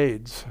sun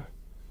fades.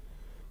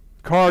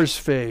 Cars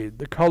fade.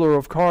 The color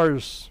of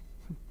cars,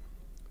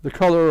 the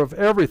color of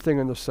everything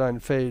in the sun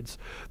fades.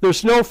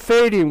 There's no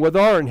fading with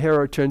our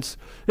inheritance.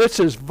 It's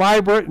as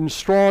vibrant and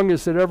strong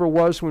as it ever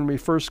was when we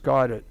first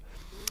got it.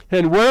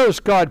 And where has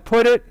God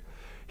put it?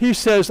 He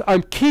says,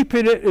 I'm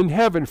keeping it in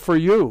heaven for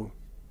you.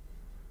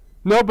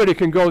 Nobody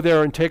can go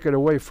there and take it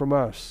away from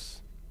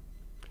us.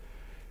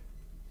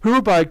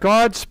 Who by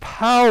God's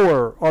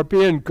power are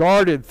being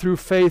guarded through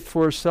faith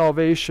for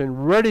salvation,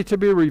 ready to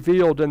be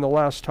revealed in the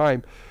last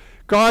time.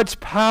 God's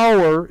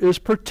power is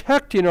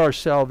protecting our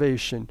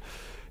salvation.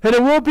 And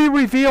it will be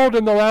revealed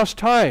in the last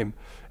time.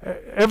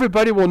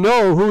 Everybody will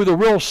know who the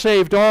real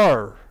saved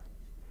are.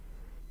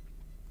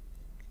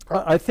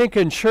 I think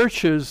in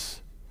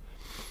churches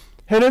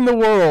and in the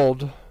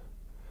world,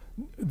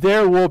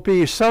 there will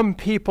be some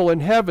people in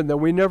heaven that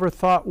we never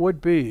thought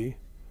would be.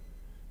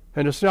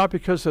 And it's not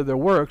because of their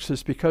works,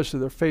 it's because of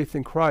their faith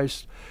in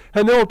Christ.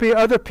 And there will be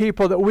other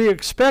people that we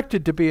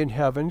expected to be in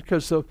heaven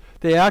because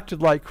they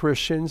acted like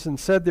Christians and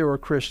said they were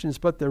Christians,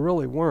 but they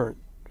really weren't.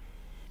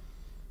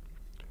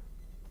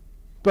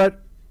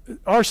 But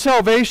our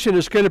salvation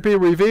is going to be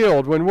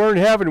revealed. When we're in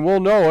heaven,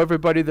 we'll know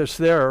everybody that's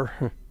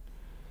there.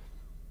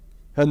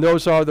 And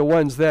those are the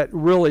ones that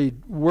really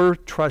were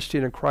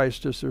trusting in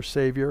Christ as their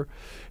Savior.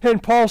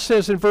 And Paul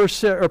says in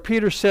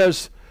Peter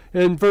says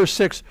in verse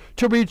 6,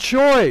 to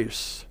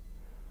rejoice.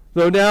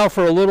 Though now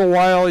for a little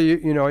while you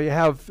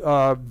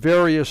have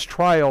various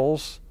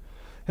trials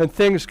and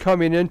things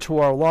coming into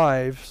our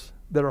lives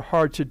that are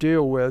hard to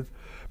deal with.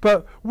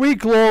 But we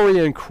glory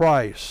in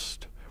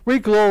Christ. We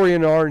glory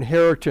in our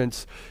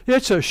inheritance.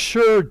 It's a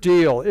sure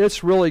deal.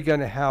 It's really going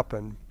to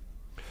happen.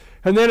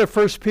 And then in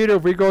 1 Peter,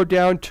 if we go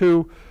down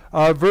to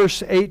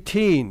verse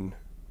 18,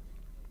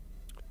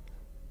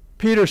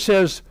 Peter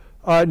says,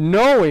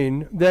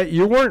 knowing that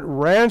you weren't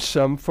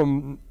ransomed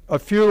from a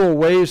futile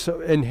ways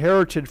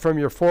inherited from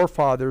your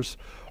forefathers,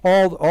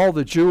 all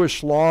the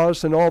Jewish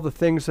laws and all the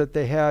things that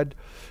they had.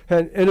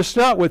 And it's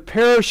not with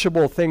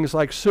perishable things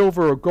like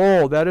silver or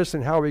gold. That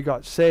isn't how we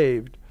got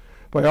saved,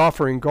 by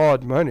offering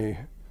God money.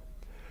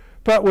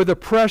 But with the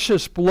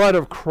precious blood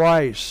of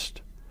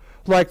Christ,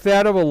 like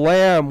that of a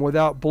lamb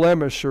without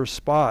blemish or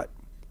spot.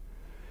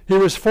 He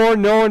was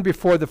foreknown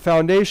before the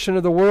foundation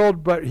of the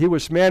world, but he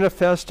was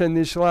manifest in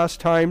these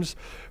last times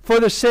for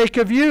the sake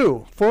of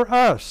you, for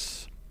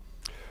us,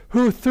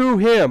 who through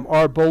him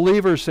are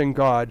believers in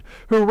God,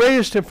 who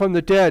raised him from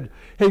the dead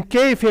and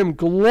gave him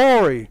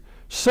glory,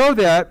 so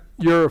that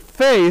your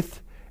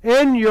faith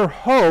and your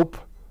hope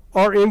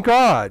are in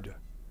God.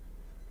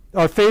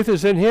 Our faith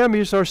is in him.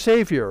 He's our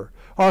Savior.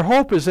 Our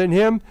hope is in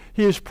him.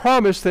 He has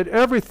promised that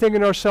everything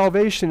in our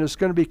salvation is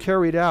going to be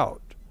carried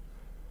out.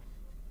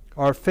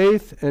 Our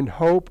faith and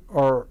hope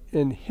are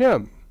in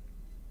him.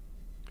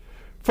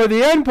 For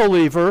the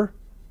unbeliever,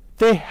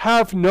 they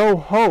have no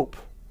hope.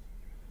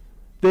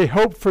 They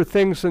hope for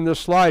things in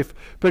this life,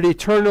 but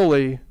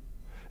eternally,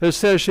 it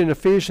says in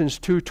Ephesians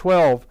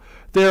 2:12,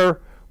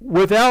 they're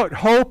without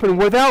hope and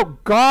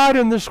without God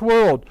in this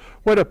world.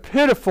 What a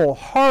pitiful,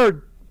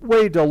 hard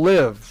way to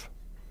live.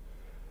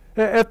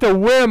 At the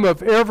whim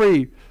of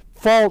every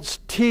false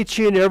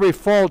teaching, every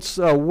false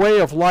way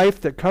of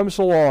life that comes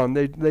along,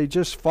 they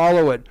just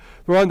follow it.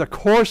 They're on the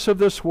course of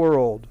this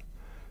world.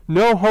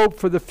 No hope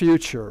for the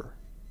future.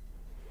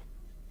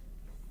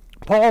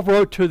 Paul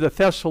wrote to the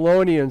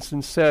Thessalonians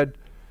and said,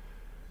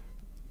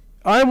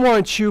 I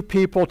want you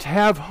people to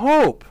have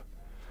hope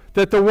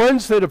that the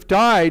ones that have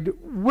died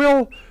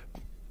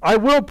I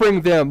will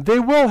bring them. They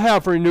will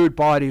have renewed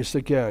bodies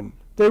again.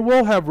 They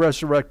will have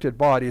resurrected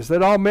bodies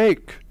that I'll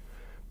make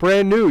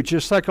brand new,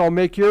 just like I'll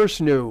make yours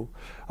new,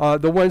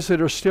 the ones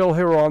that are still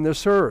here on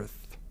this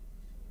earth.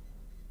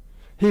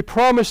 He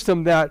promised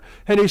them that,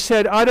 and he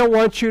said, I don't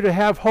want you to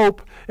have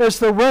hope as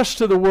the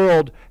rest of the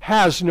world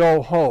has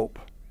no hope.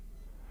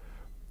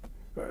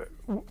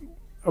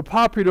 A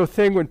popular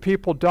thing when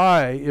people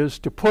die is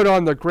to put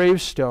on the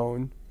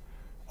gravestone,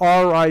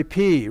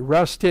 R.I.P.,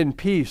 rest in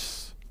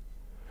peace.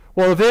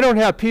 Well, if they don't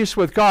have peace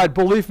with God,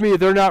 believe me,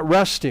 they're not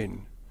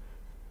resting.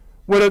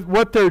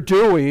 What they're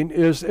doing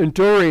is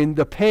enduring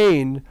the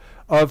pain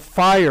of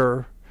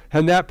fire,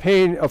 and that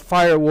pain of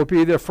fire will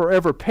be there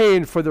forever,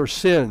 paying for their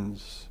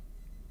sins.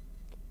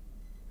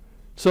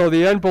 So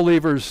the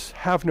unbelievers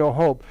have no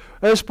hope.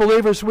 As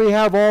believers, we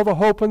have all the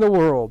hope in the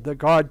world that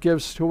God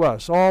gives to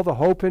us, all the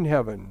hope in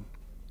heaven.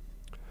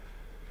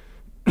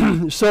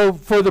 So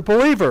for the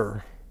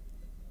believer,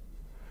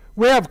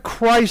 we have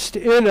Christ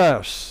in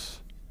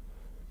us,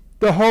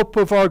 the hope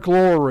of our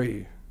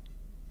glory.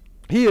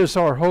 He is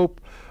our hope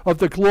of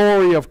the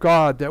glory of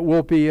God that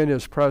will be in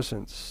his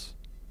presence.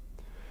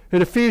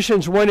 In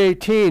Ephesians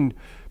 1:18,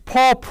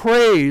 Paul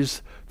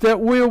prays that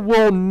we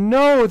will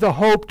know the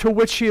hope to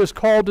which he has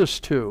called us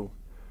to.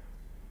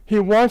 He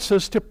wants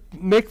us to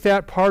make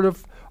that part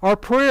of our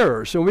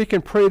prayers, and we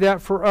can pray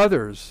that for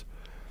others.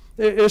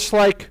 It's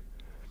like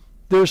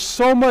there's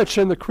so much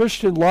in the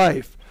Christian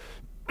life,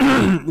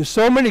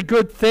 so many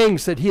good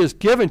things that he has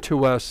given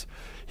to us.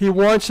 He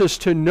wants us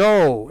to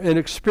know and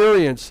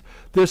experience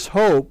this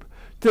hope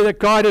that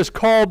God has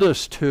called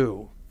us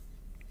to.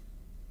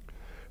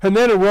 And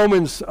then in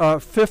Romans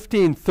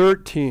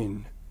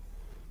 15:13,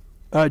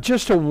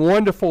 just a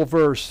wonderful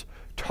verse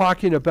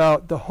talking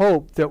about the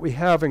hope that we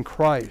have in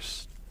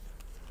Christ.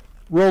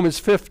 Romans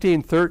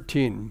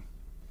 15:13.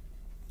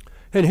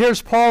 And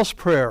here's Paul's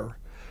prayer.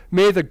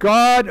 May the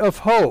God of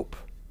hope,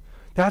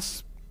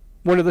 that's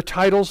one of the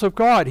titles of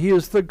God. He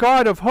is the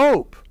God of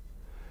hope.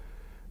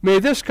 May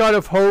this God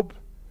of hope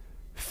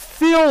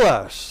fill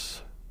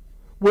us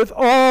with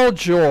all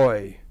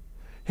joy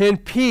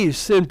and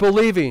peace in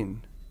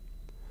believing,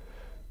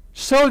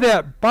 so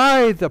that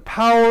by the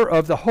power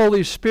of the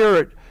Holy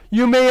Spirit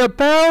you may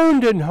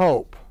abound in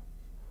hope,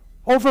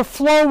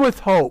 overflow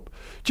with hope,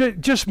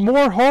 just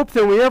more hope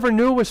than we ever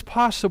knew was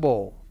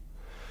possible.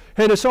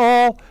 And it's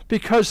all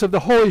because of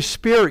the Holy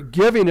Spirit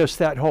giving us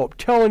that hope,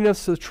 telling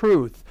us the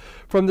truth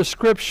from the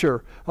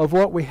Scripture of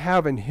what we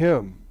have in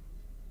him.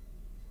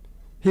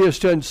 He has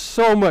done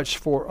so much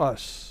for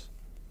us.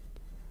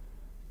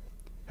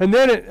 And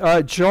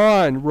then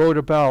John wrote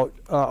about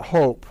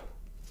hope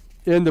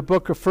in the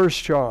book of 1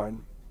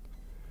 John,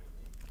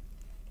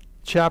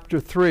 chapter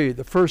 3,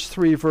 the first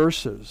 3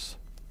 verses.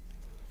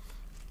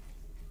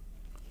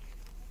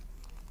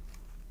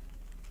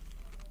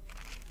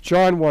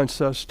 John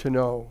wants us to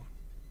know.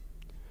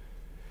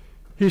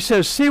 He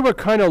says, see what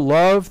kind of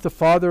love the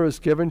Father has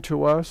given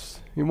to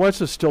us. He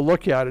wants us to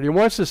look at it. He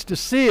wants us to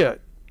see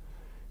it.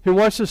 He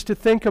wants us to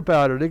think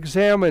about it,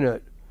 examine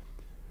it.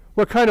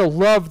 What kind of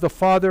love the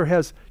Father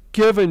has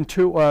given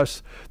to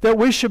us, that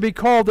we should be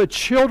called the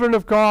children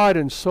of God,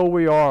 and so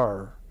we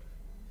are.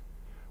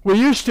 We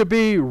used to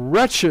be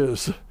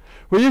wretches.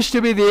 We used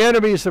to be the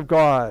enemies of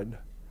God.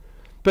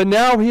 But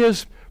now he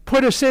has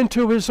put us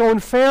into his own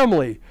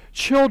family,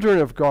 children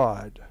of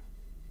God.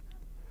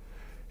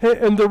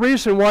 And the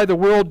reason why the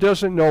world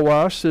doesn't know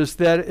us is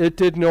that it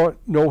did not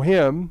know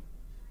him,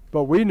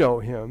 but we know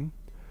him.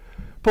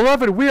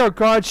 Beloved, we are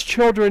God's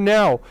children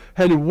now,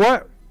 and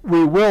what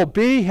we will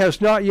be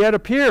has not yet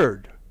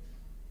appeared.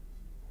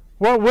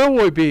 What will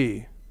we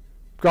be?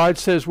 God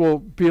says we'll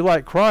be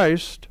like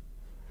Christ.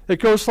 It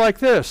goes like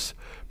this.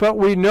 But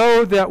we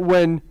know that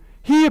when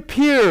he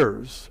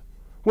appears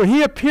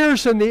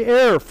in the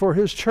air for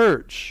his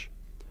church,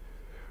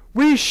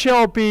 we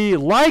shall be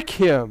like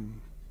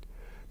him,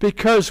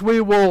 because we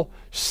will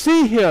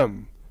see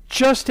him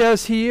just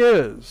as he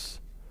is.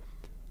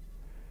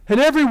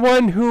 And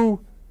everyone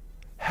who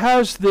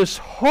has this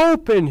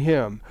hope in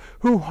him,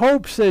 who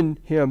hopes in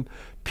him,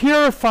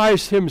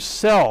 purifies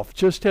himself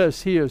just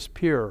as he is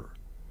pure.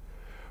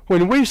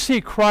 When we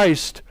see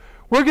Christ,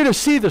 we're going to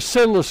see the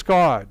sinless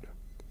God,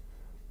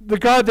 the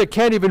God that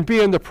can't even be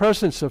in the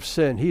presence of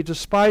sin. He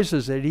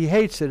despises it. He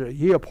hates it.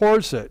 He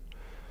abhors it.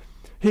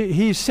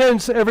 He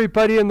sends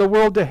everybody in the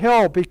world to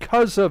hell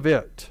because of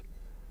it.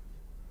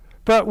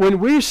 But when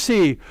we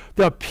see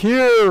the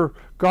pure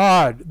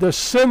God, the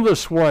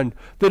sinless one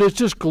that is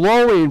just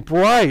glowing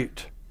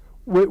bright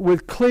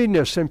with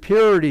cleanness and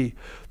purity,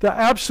 the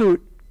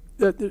absolute,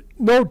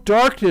 no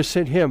darkness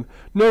in him,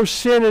 no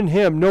sin in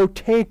him, no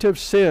taint of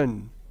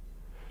sin,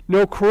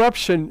 no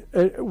corruption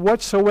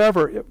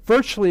whatsoever,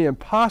 virtually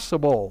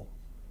impossible.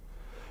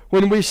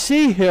 When we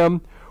see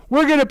him,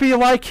 we're going to be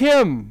like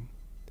him.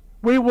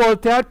 We will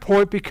at that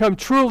point become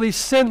truly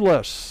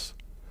sinless.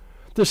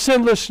 The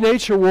sinless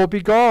nature will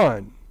be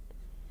gone.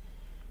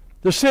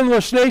 The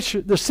sinless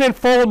nature, the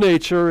sinful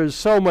nature is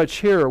so much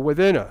here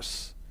within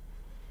us.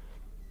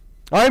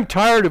 I'm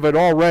tired of it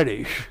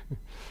already.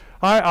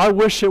 I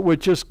wish it would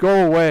just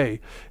go away.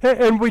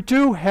 And we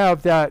do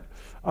have that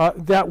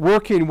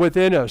working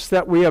within us,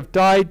 that we have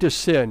died to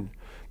sin,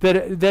 that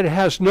it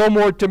has no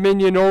more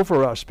dominion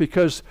over us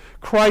because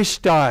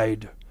Christ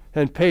died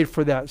and paid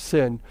for that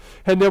sin.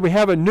 And that we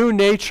have a new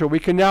nature. We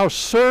can now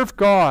serve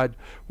God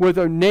with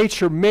a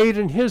nature made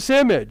in his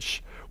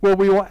image, where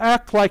we will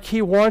act like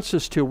he wants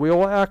us to. We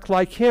will act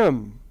like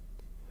him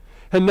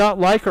and not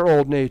like our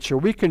old nature.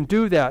 We can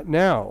do that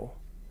now.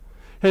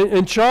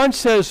 And John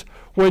says,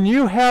 when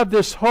you have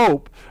this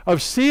hope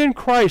of seeing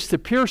Christ, the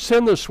pure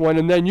sinless one,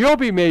 and then you'll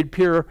be made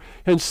pure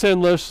and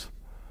sinless,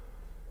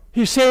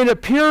 he's saying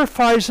it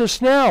purifies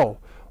us now.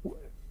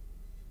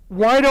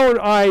 Why don't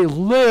I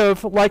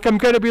live like I'm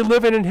going to be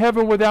living in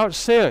heaven without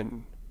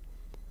sin?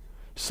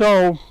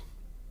 So,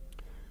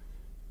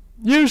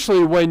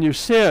 usually when you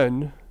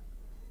sin,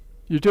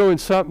 you're doing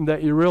something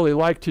that you really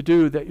like to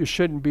do that you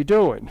shouldn't be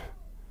doing.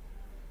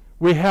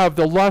 We have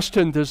the lust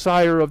and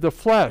desire of the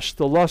flesh,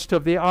 the lust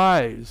of the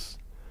eyes,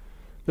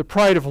 the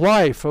pride of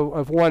life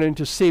of wanting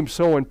to seem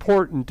so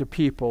important to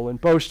people and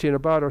boasting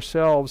about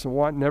ourselves and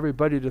wanting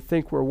everybody to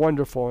think we're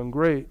wonderful and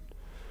great.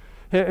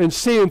 And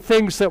seeing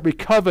things that we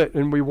covet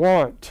and we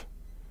want,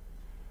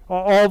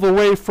 all the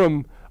way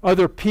from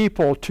other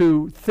people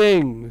to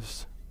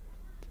things.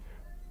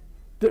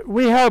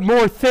 We have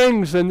more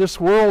things in this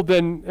world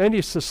than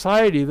any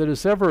society that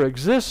has ever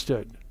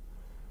existed.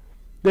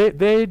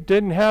 They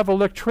didn't have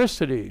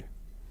electricity.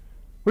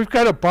 We've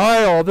got to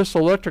buy all this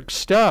electric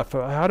stuff.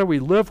 How do we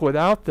live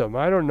without them?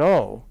 I don't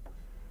know.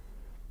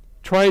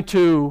 Trying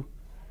to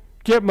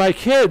get my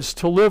kids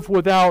to live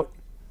without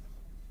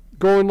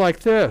going like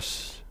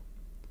this.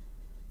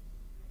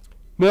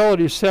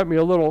 Melody sent me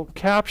a little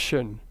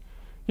caption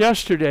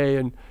yesterday,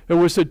 and it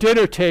was a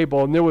dinner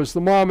table, and there was the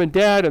mom and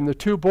dad and the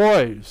two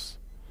boys.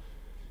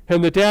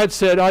 And the dad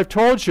said, "I've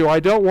told you, I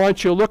don't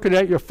want you looking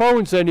at your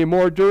phones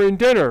anymore during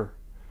dinner."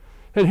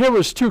 And here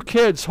was two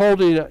kids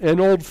holding an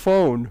old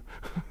phone,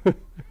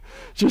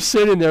 just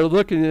sitting there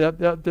looking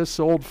at this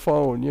old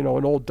phone, an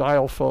old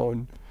dial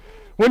phone.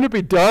 Wouldn't it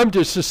be dumb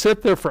just to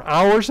sit there for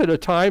hours at a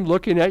time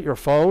looking at your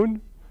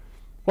phone?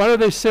 Why do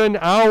they spend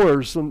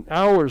hours and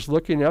hours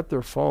looking at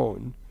their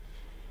phone?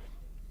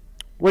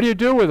 What do you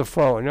do with a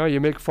phone?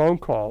 You make phone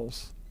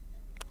calls.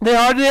 They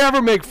hardly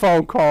ever make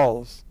phone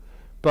calls,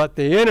 but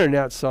the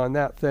internet's on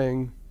that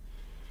thing.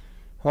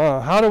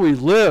 How do we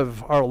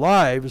live our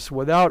lives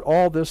without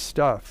all this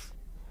stuff?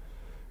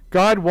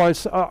 God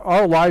wants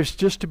our lives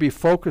just to be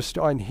focused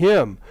on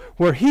Him,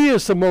 where He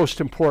is the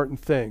most important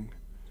thing.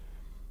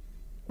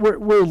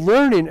 We're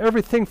learning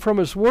everything from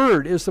His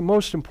Word is the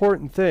most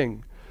important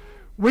thing.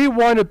 We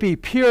want to be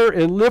pure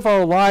and live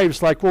our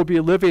lives like we'll be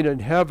living in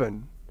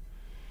heaven.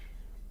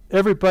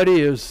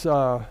 Everybody is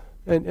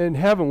in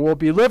heaven. We'll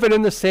be living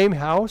in the same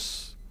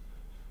house.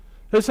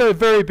 It's a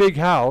very big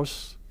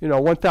house,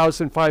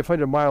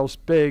 1,500 miles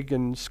big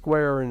and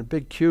square and a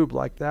big cube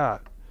like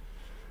that.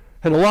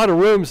 And a lot of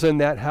rooms in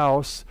that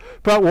house.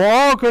 But we're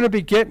all going to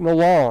be getting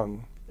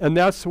along. And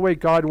that's the way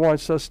God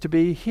wants us to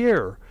be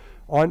here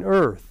on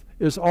earth.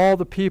 Is all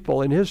the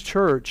people in His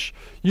church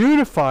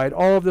unified,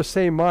 all of the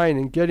same mind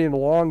and getting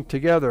along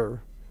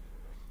together.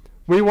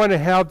 We want to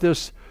have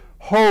this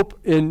hope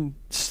in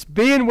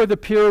being with the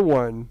pure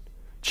one,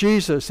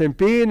 Jesus, and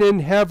being in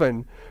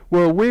heaven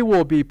where we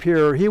will be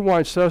pure. He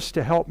wants us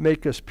to help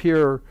make us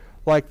pure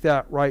like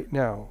that right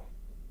now.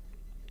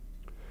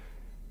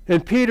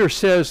 And Peter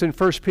says in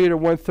 1 Peter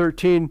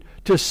 1:13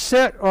 to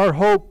set our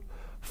hope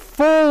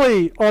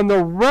fully on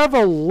the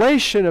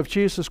revelation of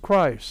Jesus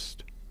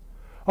Christ.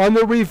 On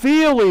the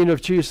revealing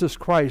of Jesus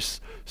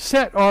Christ.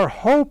 Set our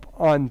hope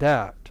on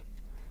that.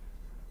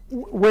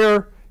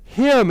 Where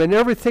Him and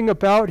everything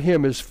about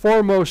Him is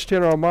foremost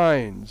in our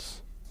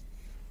minds.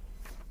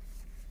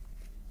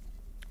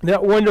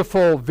 That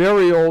wonderful,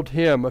 very old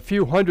hymn, a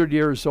few hundred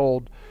years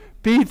old,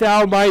 "Be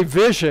Thou My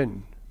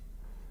Vision,"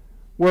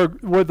 where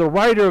the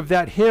writer of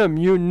that hymn,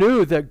 you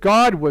knew that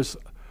God was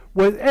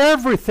with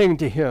everything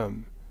to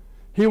Him.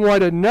 He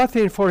wanted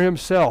nothing for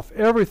Himself.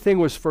 Everything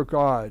was for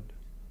God.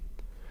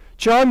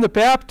 John the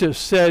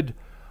Baptist said,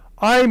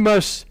 "I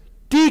must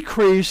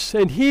decrease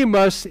and He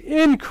must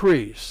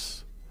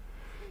increase."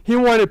 He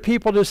wanted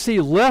people to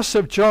see less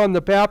of John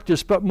the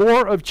Baptist, but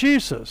more of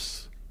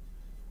Jesus.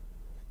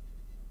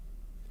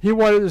 He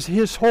wanted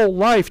his whole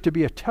life to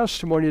be a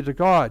testimony to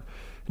God,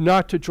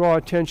 not to draw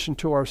attention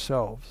to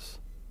ourselves.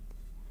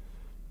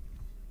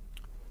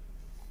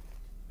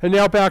 And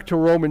now back to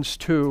Romans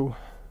 2,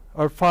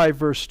 or 5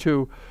 verse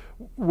 2.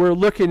 We're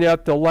looking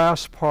at the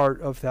last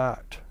part of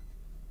that,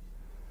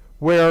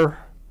 where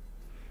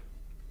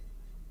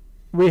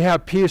we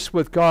have peace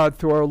with God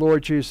through our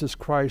Lord Jesus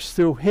Christ.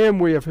 Through Him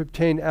we have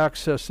obtained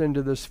access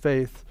into this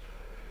faith.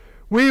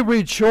 We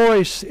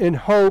rejoice in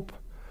hope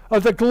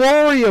of the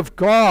glory of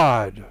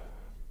God.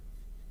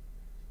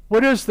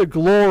 What is the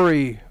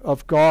glory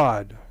of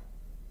God?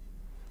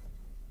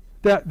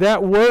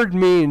 That word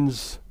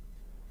means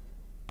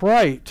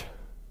bright.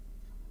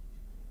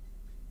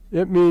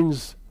 It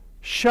means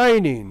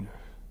shining.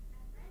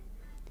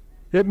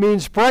 It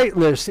means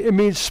brightness. It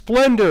means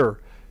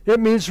splendor. It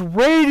means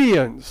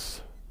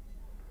radiance,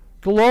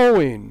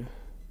 glowing.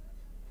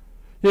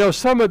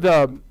 Some of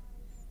the,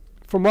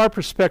 from our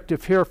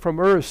perspective here from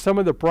Earth, some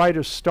of the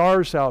brightest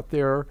stars out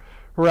there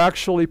are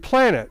actually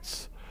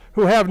planets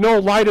who have no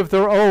light of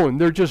their own.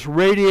 They're just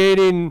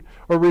radiating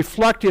or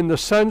reflecting the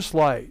sun's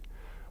light.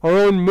 Our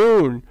own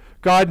moon,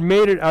 God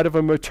made it out of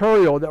a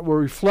material that will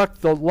reflect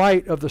the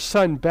light of the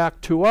sun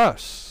back to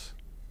us.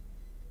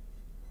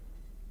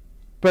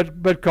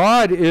 But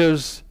God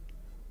is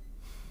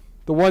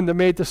the one that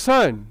made the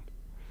sun.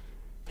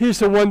 He's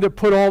the one that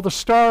put all the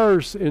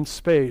stars in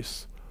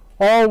space,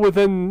 all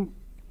within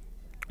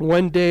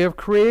one day of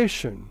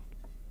creation.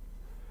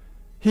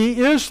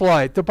 He is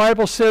light. The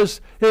Bible says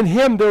in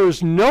him there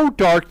is no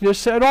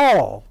darkness at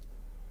all.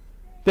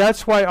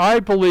 That's why I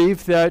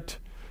believe that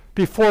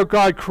before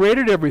God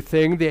created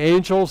everything, the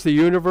angels, the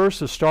universe,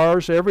 the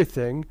stars,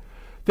 everything,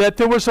 that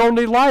there was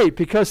only light,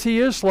 because he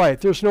is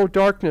light. There's no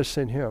darkness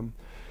in him.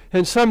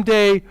 And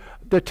someday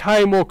the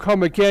time will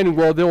come again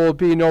where there will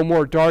be no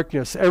more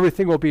darkness.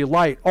 Everything will be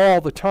light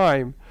all the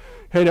time,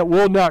 and it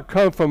will not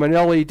come from an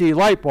LED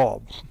light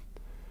bulb.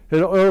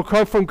 It'll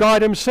come from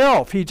God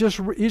himself.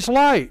 He's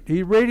light.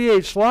 He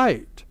radiates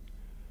light.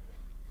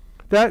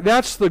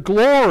 That's the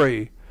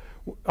glory.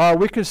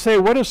 We can say,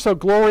 what is so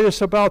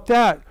glorious about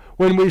that?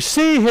 When we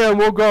see him,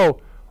 we'll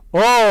go,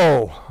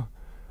 oh,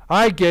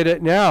 I get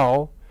it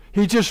now.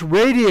 He just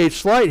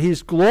radiates light.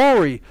 He's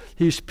glory.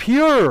 He's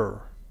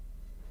pure.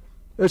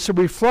 It's a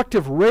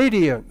reflective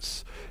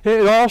radiance.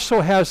 It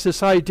also has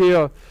this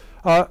idea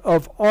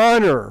of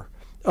honor,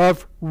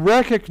 of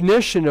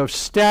recognition of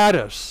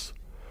status,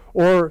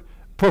 or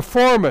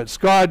performance.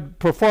 God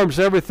performs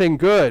everything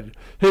good.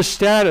 His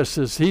status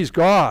is he's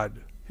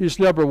God. He's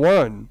number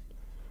one.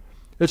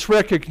 It's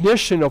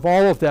recognition of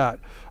all of that.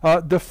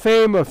 The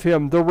fame of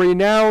him, the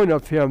renown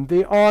of him,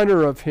 the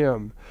honor of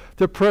him,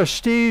 the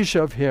prestige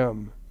of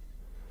him,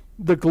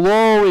 the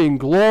glowing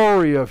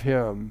glory of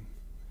him.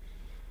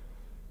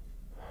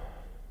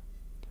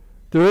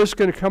 There is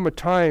going to come a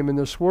time in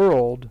this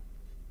world,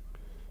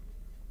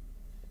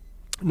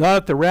 not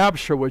at the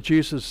rapture where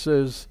Jesus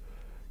is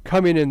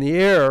coming in the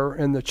air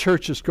and the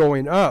church is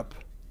going up,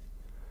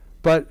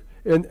 but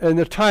in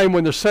the time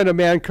when the Son of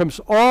Man comes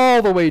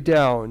all the way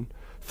down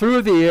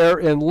through the air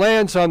and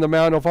lands on the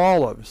Mount of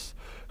Olives.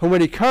 And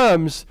when he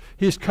comes,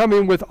 he's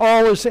coming with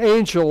all his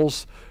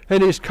angels,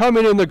 and he's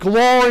coming in the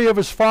glory of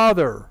his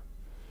Father.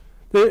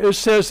 It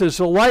says, as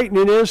the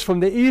lightning is from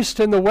the east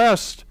and the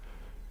west.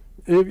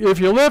 If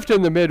you lived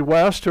in the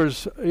Midwest,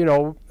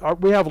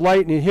 we have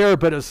lightning here,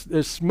 but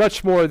it's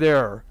much more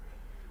there.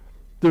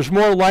 There's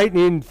more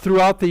lightning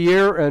throughout the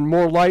year and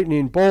more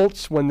lightning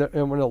bolts when it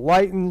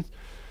lightens.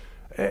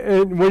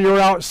 And when you're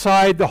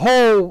outside, the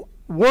whole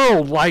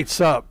world lights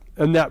up.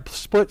 In that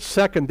split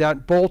second,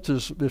 that bolt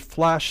is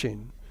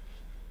flashing.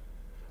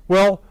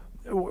 Well,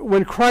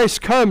 when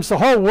Christ comes, the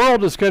whole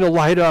world is going to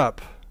light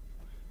up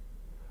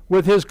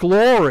with his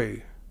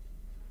glory.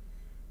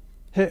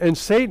 And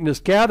Satan has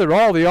gathered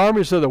all the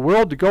armies of the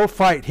world to go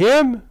fight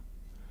him.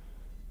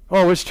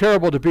 Oh, it's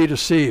terrible to be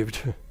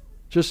deceived.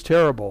 Just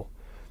terrible.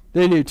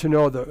 They need to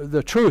know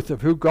the truth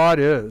of who God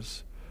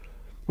is.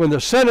 When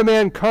the Son of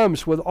Man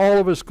comes with all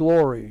of his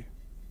glory.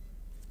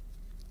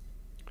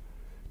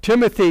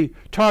 Timothy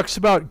talks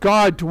about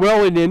God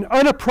dwelling in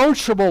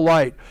unapproachable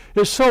light.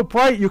 It's so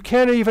bright you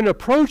can't even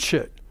approach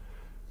it.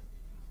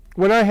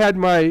 When I had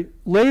my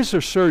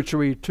laser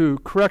surgery to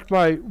correct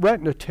my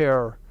retina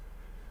tear,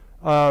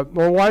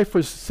 my wife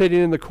was sitting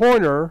in the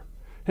corner,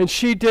 and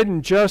she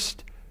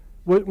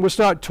was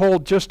not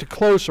told just to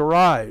close her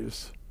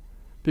eyes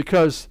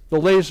because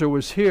the laser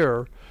was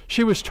here.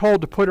 She was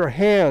told to put her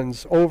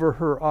hands over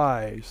her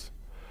eyes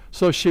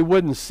so she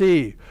wouldn't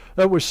see.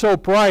 It was so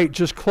bright,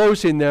 just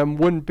closing them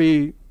wouldn't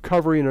be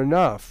covering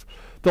enough.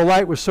 The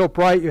light was so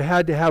bright you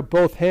had to have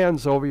both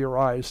hands over your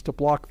eyes to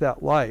block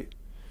that light.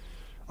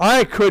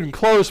 I couldn't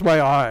close my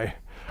eye.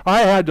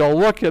 I had to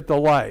look at the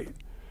light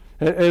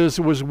as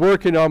it was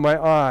working on my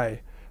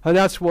eye. And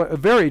that's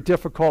very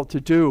difficult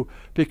to do,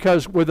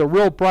 because with a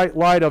real bright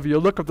light of you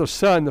look at the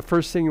sun, the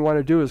first thing you want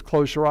to do is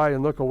close your eye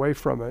and look away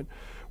from it.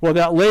 Well,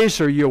 that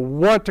laser, you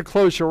want to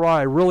close your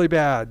eye really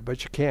bad,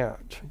 but you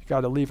can't. You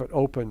got to leave it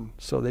open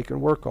so they can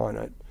work on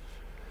it.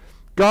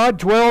 God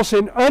dwells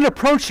in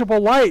unapproachable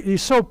light.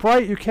 He's so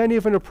bright you can't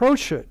even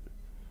approach it.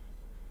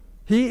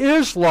 He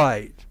is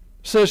light.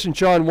 It says in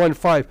John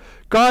 1:5,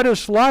 God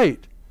is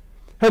light,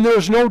 and there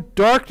is no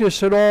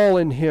darkness at all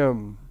in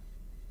him.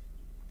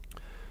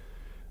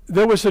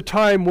 There was a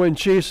time when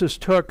Jesus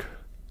took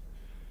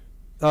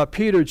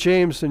Peter,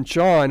 James, and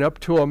John up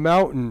to a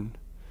mountain,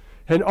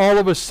 and all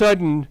of a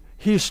sudden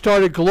he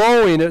started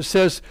glowing. It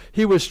says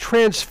he was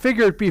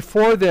transfigured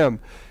before them,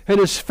 and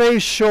his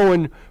face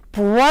shone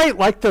bright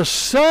like the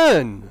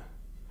sun,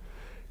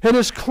 and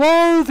his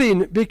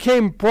clothing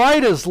became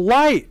bright as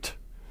light,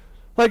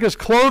 like his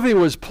clothing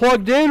was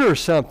plugged in or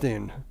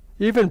something,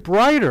 even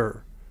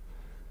brighter.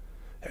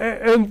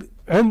 And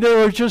they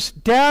were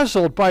just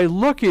dazzled by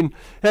looking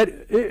at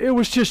it.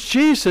 Was just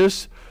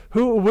Jesus,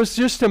 who was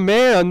just a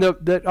man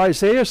that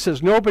Isaiah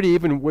says nobody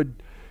even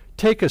would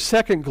take a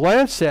second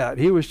glance at.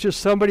 He was just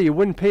somebody you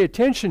wouldn't pay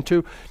attention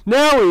to.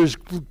 Now his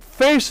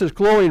face is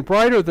glowing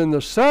brighter than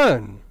the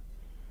sun.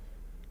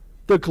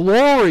 The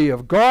glory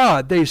of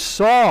God they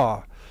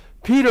saw.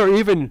 Peter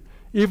even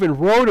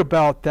wrote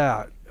about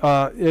that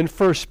in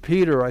 1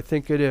 Peter, I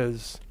think it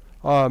is.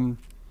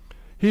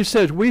 He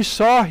said, we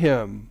saw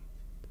him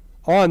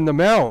on the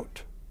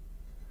mount.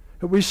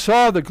 We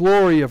saw the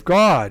glory of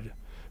God.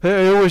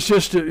 It was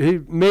just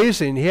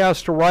amazing. He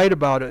has to write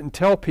about it and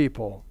tell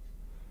people.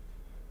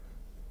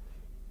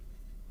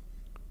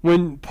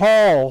 When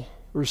Paul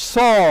or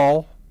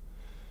Saul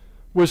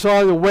was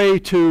on the way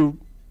to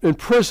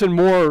imprison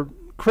more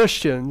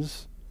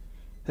Christians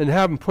and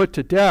have them put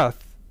to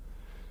death,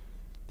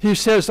 he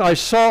says, I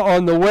saw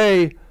on the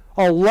way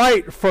a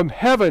light from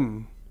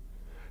heaven,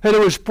 and it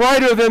was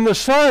brighter than the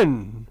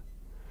sun,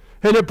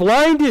 and it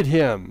blinded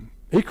him.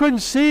 He couldn't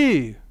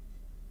see.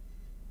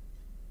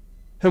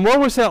 And what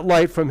was that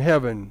light from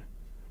heaven?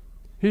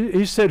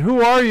 He said,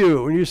 who are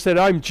you? And he said,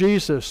 I'm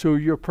Jesus, who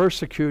you're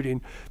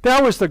persecuting.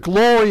 That was the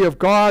glory of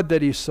God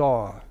that he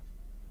saw.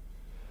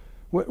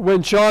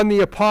 When John the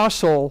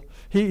Apostle,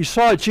 he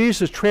saw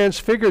Jesus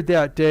transfigured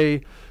that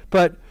day,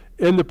 but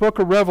in the book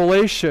of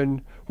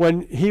Revelation,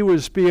 when he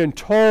was being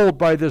told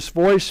by this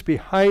voice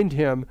behind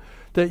him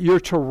that you're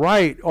to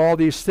write all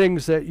these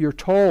things that you're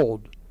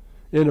told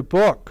in a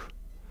book,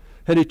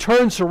 and he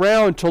turns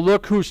around to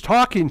look who's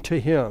talking to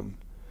him.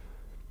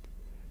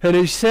 And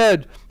he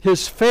said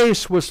his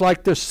face was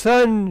like the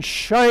sun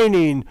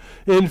shining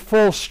in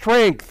full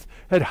strength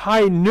at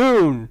high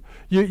noon.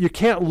 You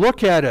can't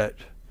look at it.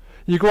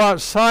 You go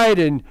outside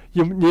and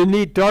you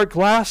need dark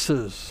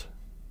glasses.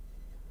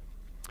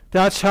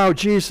 That's how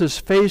Jesus'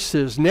 face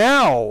is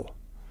now.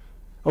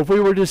 If we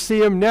were to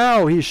see him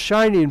now, he's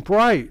shining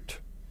bright.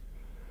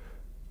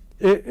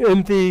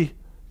 In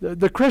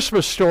the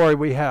Christmas story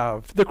we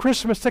have, the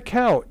Christmas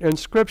account in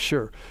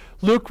Scripture,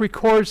 Luke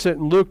records it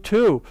in Luke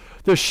 2.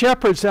 The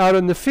shepherds out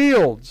in the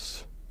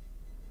fields.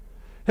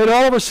 And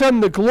all of a sudden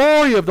the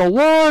glory of the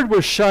Lord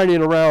was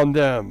shining around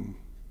them.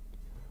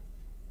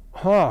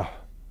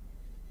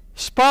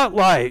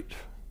 Spotlight.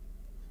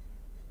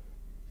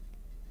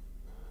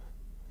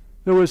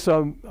 There was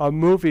a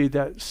movie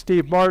that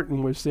Steve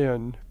Martin was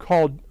in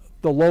called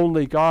The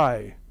Lonely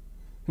Guy.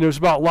 And it was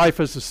about life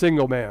as a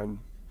single man.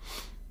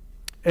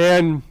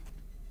 And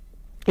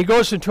he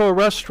goes into a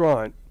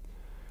restaurant,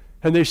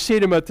 and they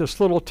seat him at this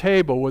little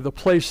table with a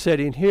place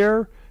setting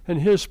here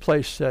and his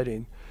place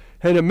setting.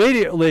 And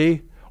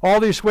immediately, all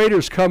these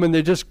waiters come and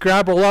they just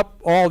gobble up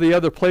all the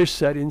other place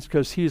settings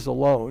because he's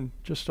alone,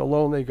 just a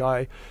lonely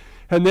guy.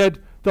 And then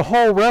the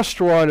whole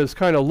restaurant is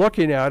kind of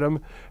looking at him.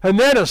 And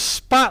then a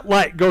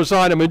spotlight goes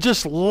on him and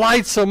just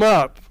lights him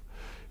up.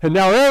 And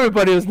now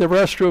everybody in the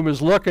restroom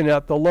is looking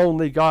at the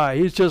lonely guy.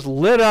 He's just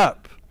lit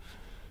up.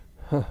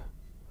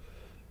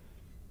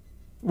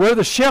 Where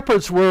the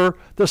shepherds were,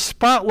 the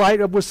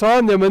spotlight was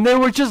on them, and they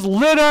were just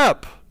lit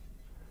up.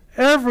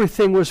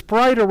 Everything was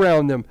bright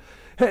around them.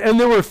 And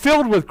they were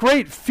filled with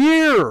great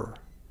fear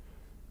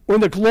when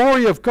the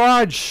glory of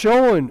God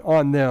shone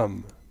on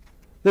them.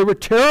 They were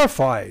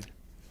terrified.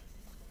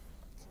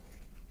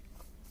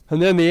 And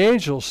then the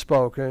angels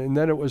spoke, and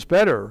then it was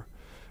better.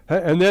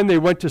 And then they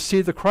went to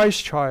see the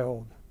Christ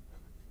child.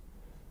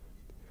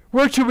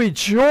 We're to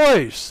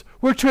rejoice.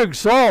 We're to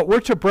exalt. We're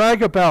to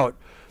brag about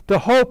the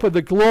hope of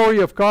the glory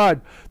of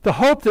God, the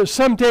hope that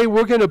someday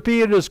we're going to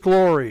be in his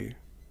glory,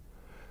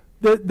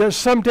 that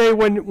someday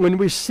when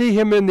we see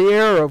him in the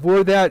air,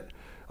 we're that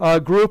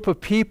group of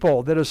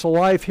people that is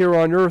alive here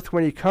on earth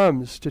when he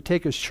comes to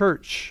take his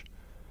church.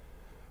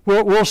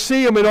 We'll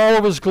see him in all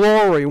of his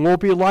glory, and we'll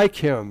be like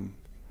him.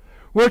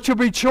 We're to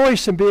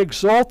rejoice and be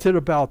exalted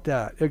about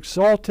that,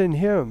 exalt in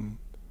him.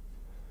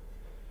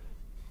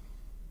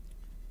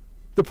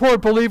 The poor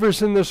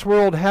believers in this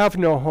world have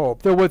no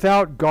hope. They're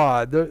without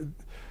God.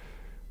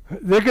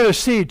 They're going to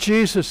see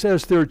Jesus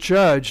as their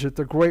judge at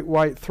the great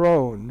white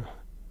throne.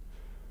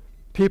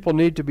 People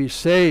need to be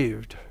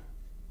saved.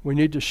 We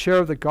need to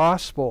share the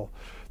gospel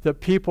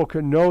that people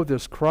can know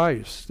this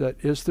Christ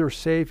that is their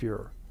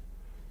Savior.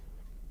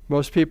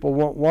 Most people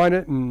won't want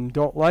it and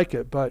don't like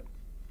it, but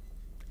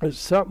it's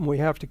something we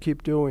have to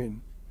keep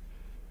doing.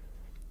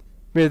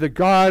 May the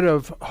God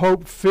of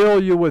hope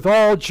fill you with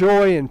all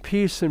joy and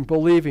peace in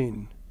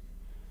believing.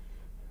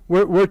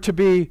 We're to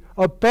be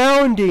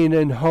abounding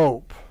in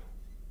hope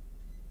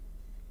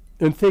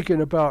and thinking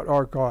about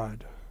our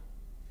God.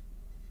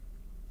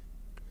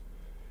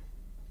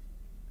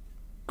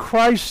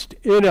 Christ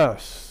in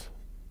us,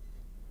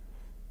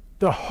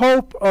 the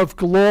hope of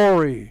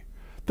glory,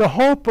 the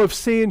hope of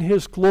seeing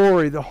his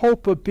glory, the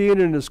hope of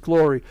being in his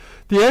glory.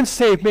 The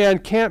unsaved man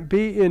can't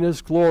be in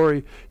his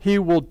glory. He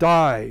will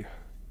die.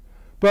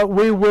 But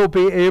we will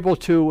be able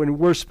to, and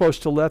we're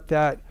supposed to let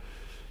that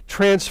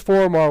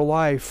transform our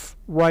life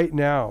right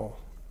now.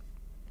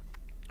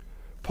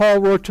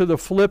 Paul wrote to the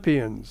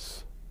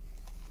Philippians,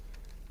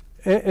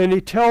 and he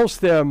tells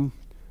them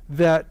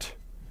that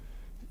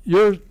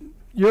your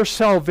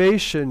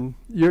salvation,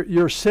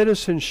 your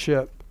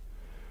citizenship,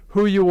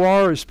 who you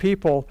are as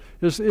people,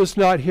 is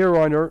not here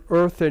on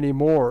earth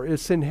anymore.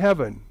 It's in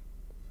heaven.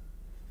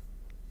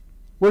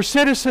 We're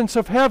citizens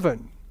of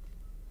heaven.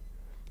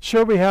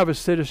 Sure, we have a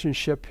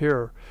citizenship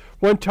here.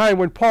 One time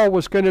when Paul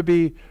was going to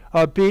be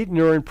beaten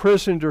or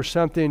imprisoned or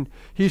something,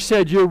 he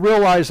said, you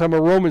realize I'm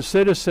a Roman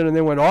citizen, and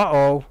they went,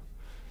 uh-oh.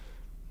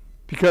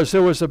 Because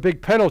there was a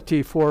big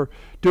penalty for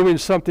doing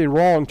something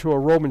wrong to a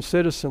Roman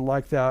citizen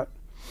like that.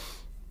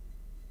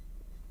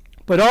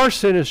 But our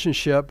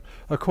citizenship,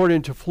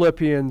 according to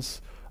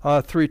Philippians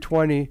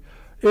 3:20,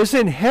 is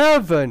in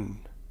heaven.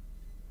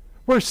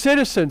 We're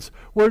citizens.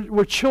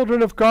 We're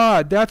children of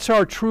God. That's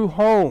our true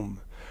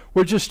home.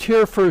 We're just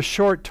here for a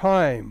short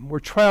time. We're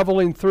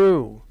traveling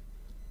through.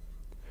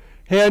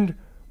 And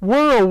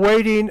we're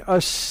awaiting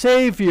a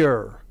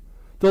Savior,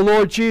 the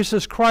Lord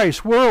Jesus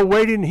Christ. We're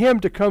awaiting Him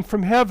to come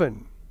from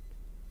heaven.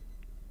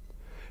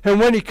 And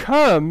when He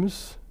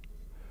comes,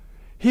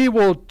 He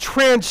will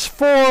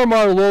transform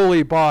our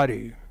lowly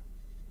body.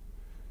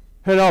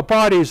 And our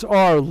bodies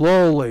are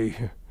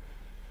lowly.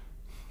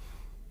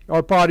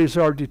 Our bodies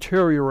are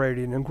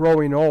deteriorating and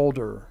growing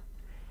older.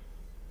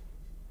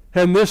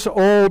 And this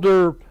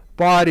older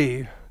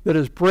body that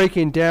is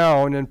breaking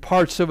down and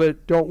parts of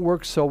it don't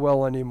work so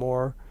well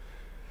anymore,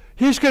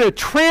 He's going to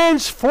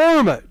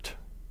transform it.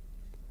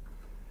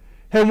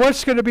 And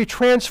what's going to be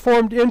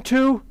transformed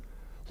into?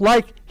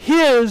 Like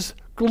His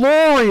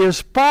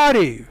glorious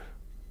body.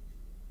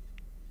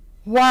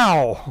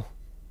 Wow.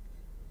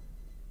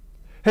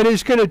 And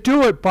He's going to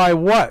do it by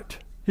what?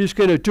 He's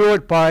going to do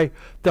it by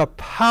the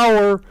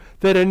power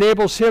that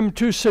enables Him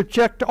to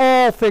subject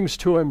all things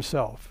to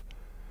Himself.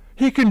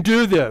 He can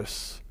do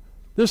this.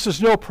 This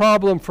is no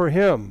problem for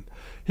Him.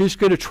 He's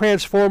going to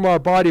transform our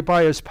body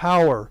by His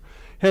power.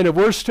 And if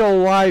we're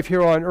still alive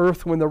here on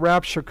earth when the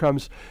rapture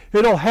comes,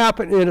 it'll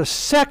happen in a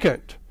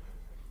second,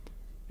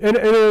 in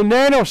a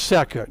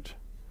nanosecond,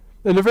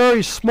 in the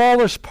very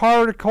smallest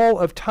particle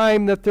of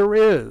time that there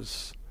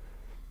is.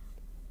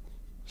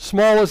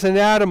 Small as an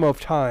atom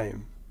of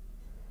time.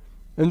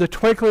 In the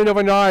twinkling of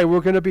an eye, we're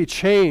going to be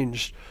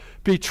changed,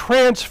 be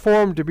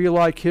transformed to be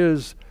like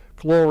His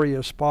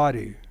glorious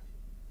body.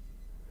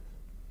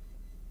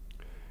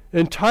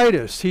 In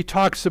Titus, he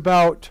talks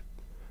about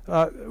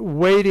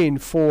waiting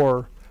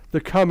for the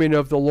coming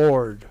of the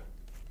Lord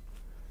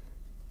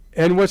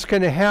and what's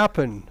going to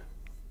happen.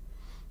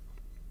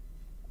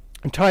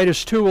 In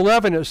Titus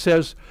 2:11 it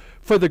says,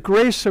 "For the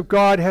grace of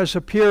God has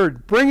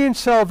appeared, bringing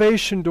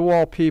salvation to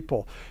all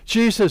people."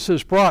 Jesus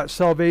has brought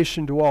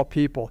salvation to all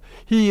people.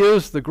 He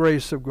is the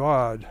grace of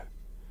God.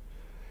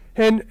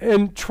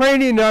 And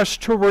training us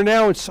to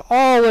renounce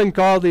all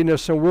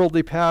ungodliness and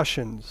worldly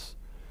passions.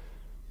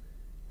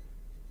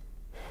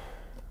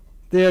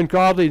 The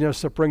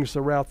ungodliness that brings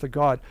the wrath of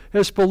God.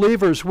 As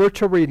believers, we're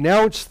to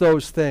renounce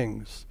those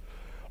things.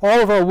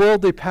 All of our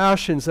worldly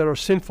passions that our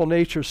sinful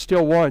nature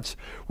still wants,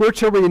 we're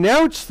to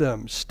renounce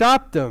them,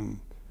 stop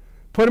them,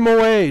 put them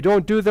away,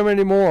 don't do them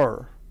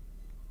anymore.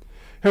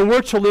 And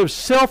we're to live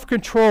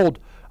self-controlled,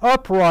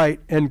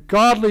 upright, and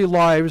godly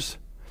lives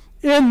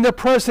in the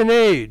present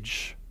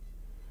age.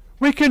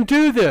 We can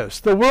do this.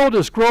 The world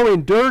is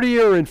growing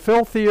dirtier and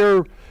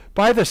filthier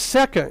by the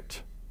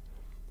second.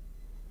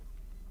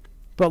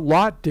 But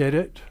Lot did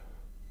it.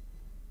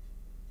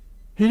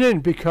 He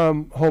didn't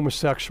become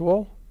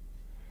homosexual.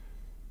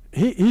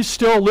 He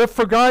still lived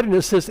for God, and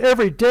it says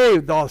every day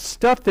the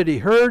stuff that he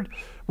heard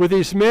with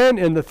these men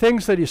and the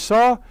things that he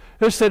saw,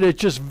 it said it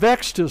just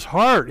vexed his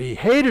heart. He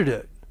hated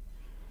it.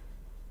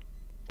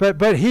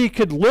 But he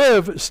could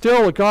live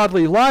still a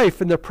godly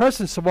life in the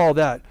presence of all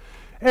that.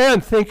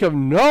 And think of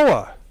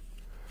Noah.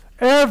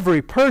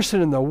 Every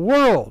person in the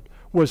world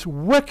was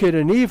wicked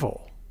and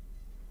evil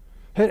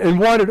and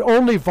wanted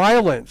only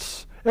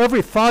violence.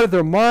 Every thought of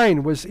their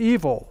mind was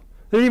evil.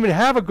 They didn't even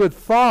have a good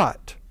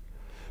thought.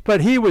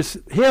 But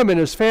him and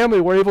his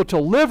family were able to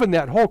live in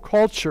that whole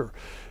culture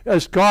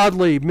as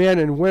godly men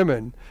and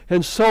women.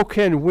 And so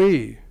can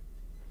we.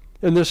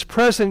 In this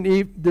present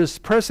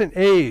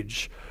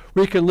age,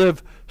 we can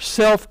live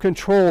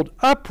self-controlled,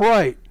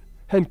 upright,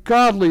 and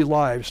godly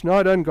lives,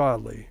 not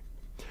ungodly.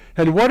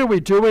 And what are we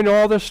doing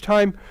all this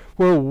time?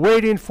 We're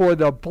waiting for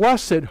the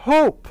blessed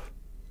hope.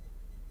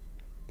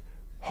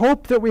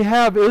 Hope that we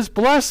have is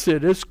blessed,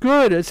 it's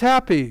good, it's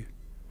happy.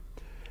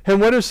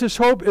 And what is this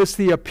hope? It's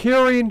the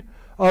appearing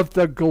of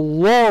the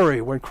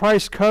glory. When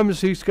Christ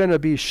comes, He's going to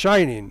be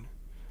shining.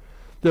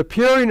 The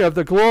appearing of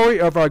the glory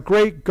of our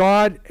great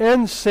God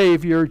and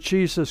Savior,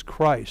 Jesus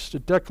Christ. A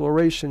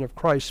declaration of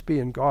Christ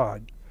being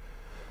God.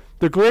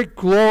 The great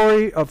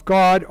glory of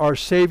God, our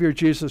Savior,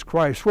 Jesus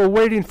Christ. We're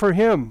waiting for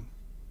Him.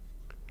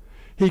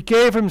 He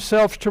gave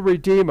Himself to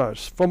redeem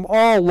us from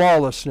all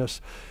lawlessness.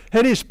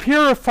 And He's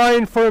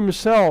purifying for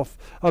Himself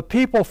a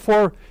people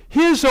for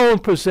His own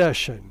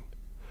possession.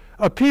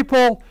 A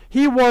people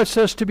He wants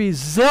us to be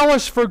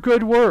zealous for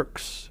good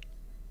works.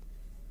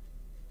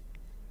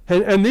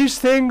 And these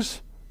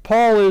things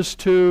Paul is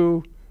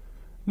to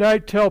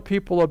not tell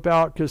people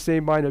about because they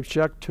might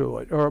object to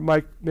it, or it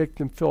might make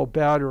them feel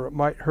bad, or it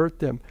might hurt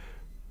them.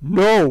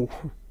 No.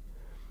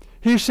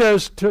 He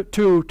says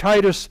to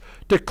Titus,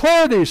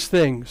 declare these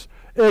things.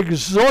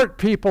 Exhort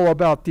people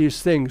about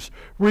these things.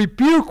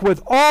 Rebuke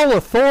with all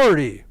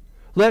authority.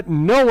 Let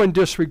no one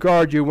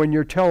disregard you when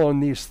you're telling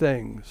these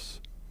things.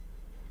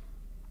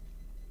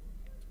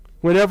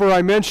 Whenever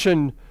I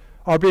mention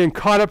our being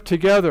caught up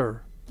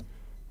together,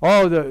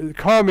 all the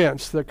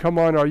comments that come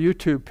on our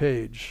YouTube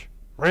page.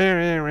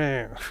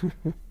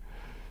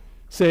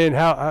 saying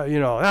how,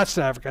 that's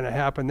never going to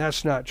happen,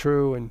 that's not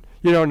true, and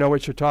you don't know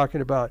what you're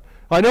talking about.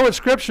 I know what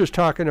Scripture's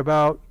talking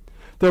about,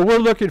 that we're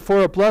looking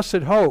for a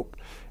blessed hope.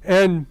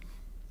 And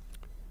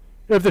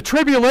if the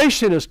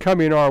tribulation is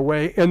coming our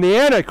way and the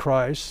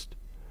Antichrist,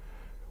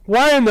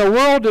 why in the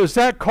world is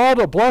that called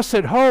a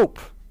blessed hope?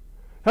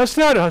 That's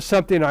not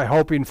something I'm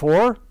hoping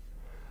for.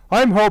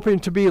 I'm hoping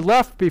to be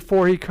left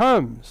before he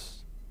comes.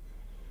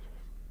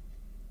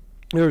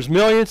 There's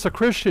millions of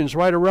Christians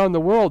right around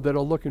the world that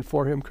are looking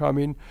for him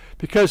coming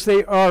because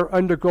they are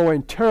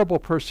undergoing terrible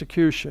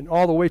persecution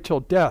all the way till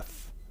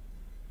death.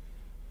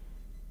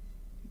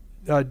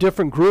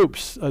 Different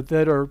groups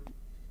that are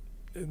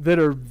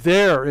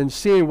there and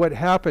seeing what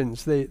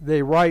happens,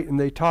 they write and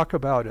they talk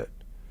about it.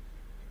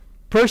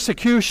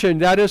 Persecution,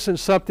 that isn't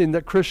something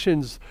that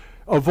Christians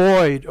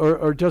avoid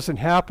or doesn't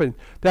happen.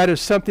 That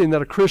is something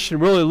that a Christian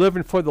really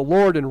living for the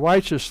Lord and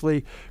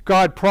righteously,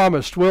 God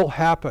promised will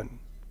happen.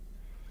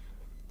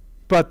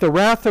 But the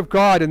wrath of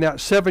God in that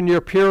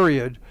 7-year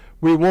period,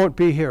 we won't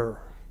be here.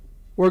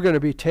 We're going to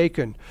be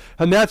taken.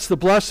 And that's the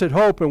blessed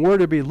hope, and we're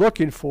to be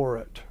looking for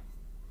it.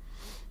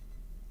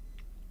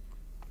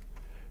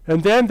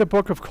 And then the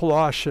book of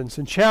Colossians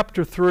in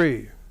chapter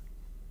 3.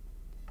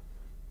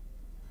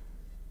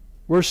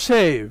 We're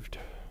saved.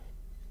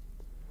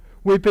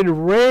 We've been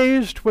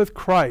raised with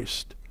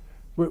Christ.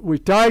 We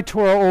died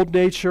to our old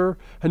nature,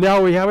 and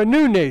now we have a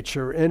new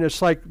nature, and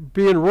it's like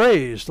being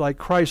raised, like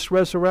Christ's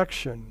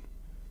resurrection.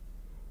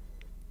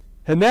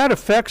 And that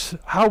affects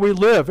how we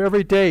live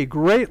every day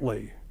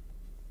greatly.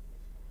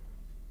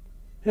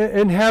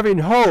 And having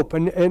hope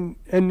and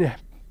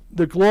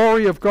the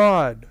glory of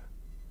God.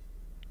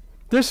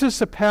 This is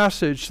the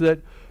passage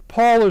that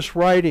Paul is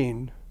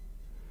writing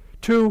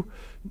to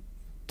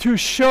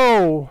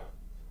show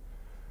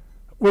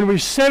when we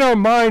set our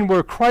mind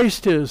where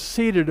Christ is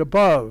seated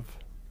above,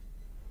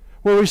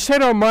 when we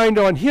set our mind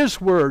on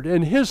his word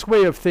and his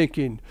way of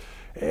thinking,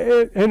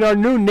 and our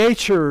new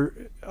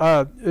nature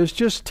is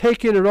just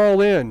taking it all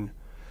in,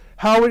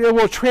 how it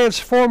will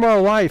transform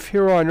our life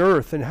here on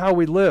earth and how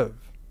we live,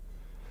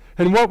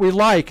 and what we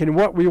like and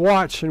what we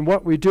watch and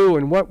what we do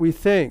and what we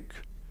think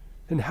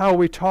and how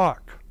we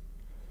talk.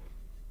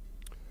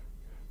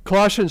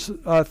 Colossians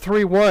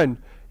 3:1,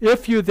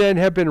 if you then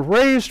have been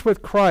raised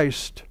with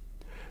Christ,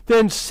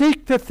 then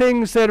seek the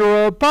things that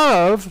are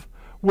above,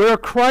 where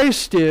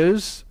Christ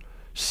is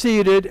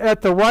seated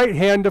at the right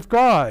hand of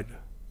God.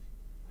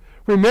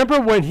 Remember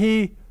when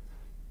he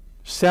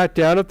sat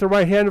down at the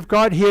right hand of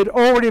God, he had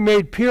already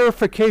made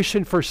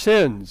purification for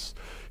sins.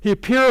 He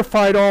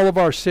purified all of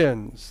our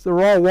sins.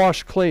 They're all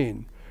washed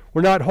clean.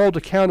 We're not held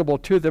accountable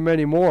to them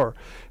anymore.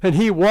 And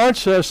he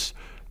wants us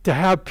to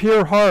have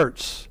pure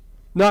hearts,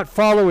 not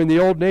following the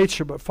old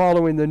nature, but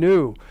following the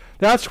new.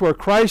 That's where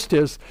Christ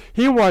is.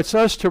 He wants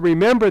us to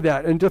remember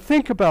that and to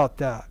think about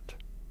that.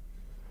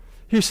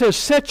 He says,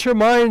 set your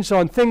minds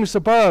on things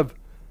above,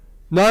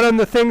 not on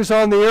the things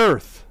on the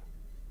earth.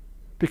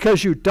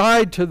 Because you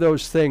died to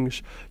those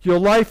things. Your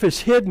life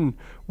is hidden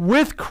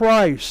with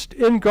Christ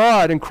in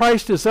God, and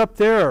Christ is up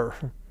there.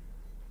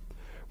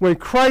 When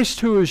Christ,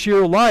 who is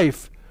your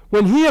life,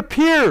 when he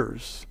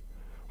appears,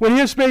 when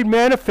he is made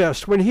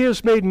manifest, when he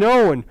is made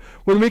known,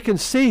 when we can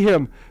see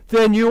him,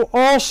 then you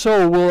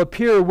also will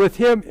appear with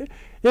him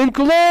in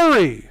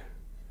glory,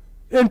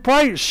 in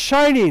bright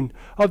shining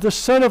of the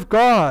Son of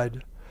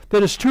God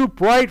that is too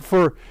bright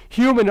for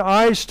human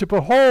eyes to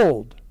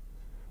behold.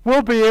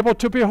 We'll be able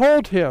to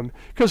behold him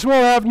because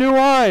we'll have new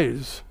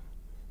eyes,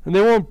 and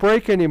they won't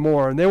break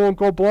anymore, and they won't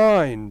go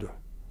blind.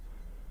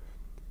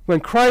 When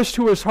Christ,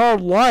 who is our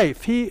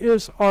life, he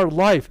is our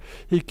life.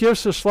 He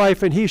gives us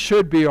life, and he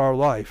should be our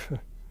life.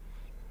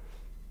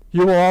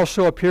 You will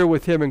also appear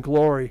with him in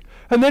glory.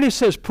 And then he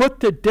says,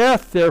 put to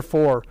death,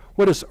 therefore,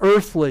 what is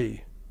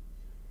earthly.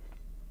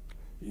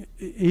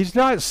 He's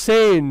not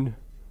saying,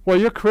 well,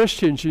 you're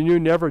Christians and you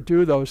never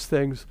do those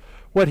things.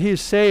 What he's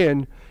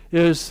saying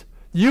is,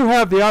 you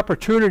have the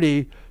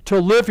opportunity to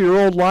live your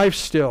old life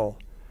still.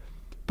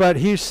 But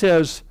he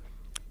says,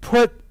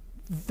 put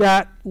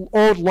that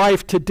old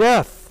life to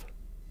death.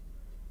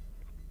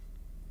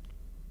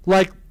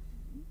 Like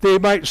they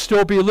might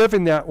still be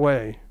living that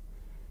way.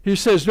 He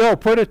says, no,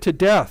 put it to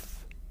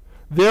death.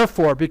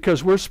 Therefore,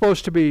 because we're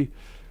supposed to be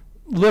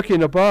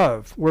looking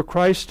above where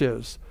Christ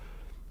is.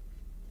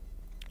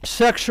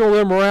 Sexual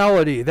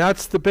immorality,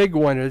 that's the big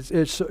one.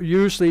 It's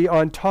usually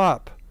on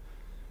top.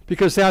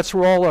 Because that's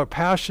where all our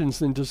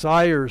passions and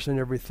desires and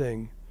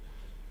everything.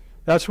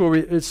 That's where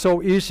it's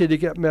so easy to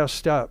get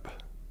messed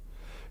up.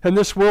 And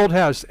this world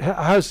has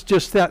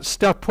just that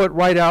stuff put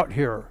right out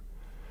here.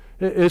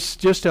 It's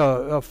just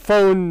a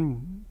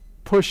phone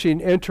pushing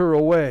enter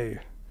away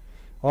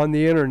on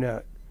the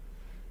internet.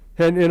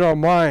 And in our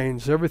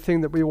minds,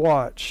 everything that we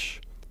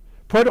watch.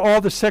 Put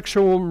all the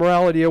sexual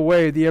immorality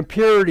away, the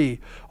impurity,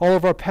 all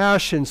of our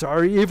passions,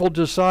 our evil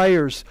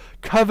desires,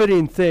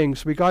 coveting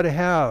things we got to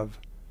have.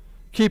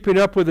 Keeping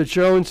up with the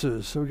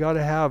Joneses, we got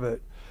to have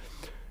it.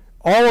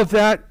 All of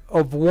that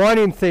of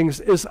wanting things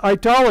is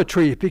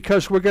idolatry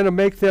because we're going to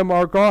make them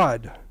our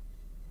God.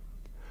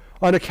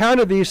 on account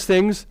of these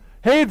things,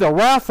 hey, the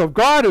wrath of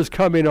God is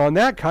coming on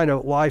that kind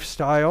of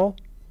lifestyle.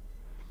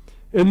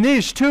 In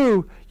these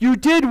two, you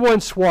did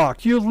once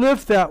walk. You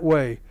lived that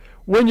way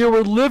when you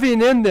were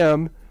living in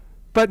them,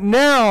 but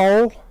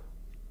now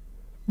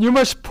you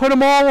must put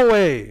them all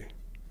away.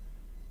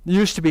 You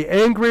used to be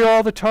angry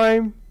all the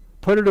time.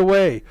 Put it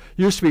away.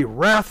 You used to be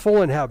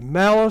wrathful and have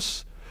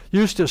malice.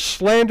 You used to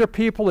slander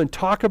people and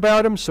talk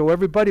about them so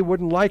everybody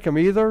wouldn't like them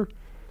either.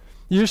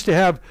 You used to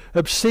have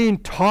obscene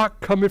talk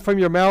coming from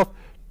your mouth,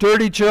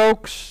 dirty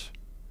jokes.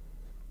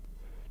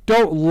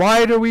 Don't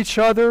lie to each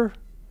other,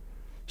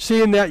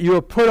 seeing that you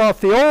have put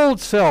off the old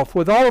self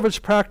with all of its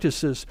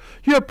practices.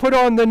 You have put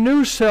on the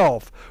new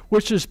self,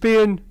 which is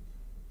being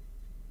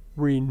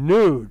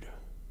renewed.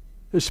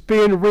 It's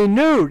being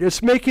renewed.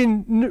 It's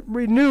making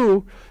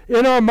renew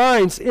in our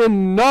minds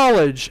in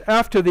knowledge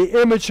after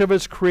the image of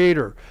its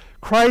creator.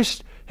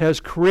 Christ has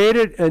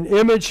created an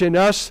image in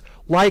us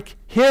like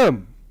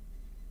him.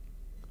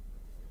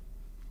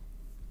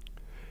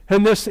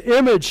 And this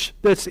image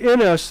that's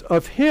in us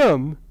of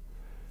him,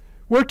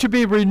 we're to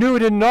be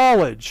renewed in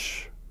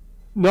knowledge.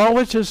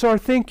 Knowledge is our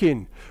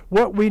thinking,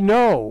 what we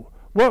know,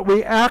 what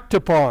we act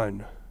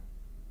upon.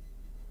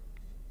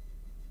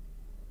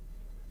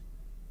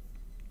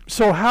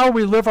 So how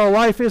we live our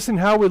life isn't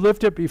how we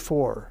lived it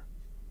before.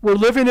 We're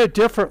living it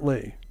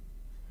differently.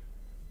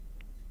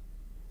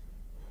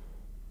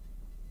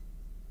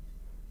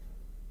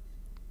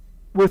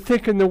 We're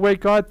thinking the way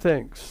God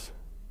thinks.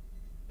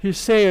 He's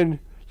saying,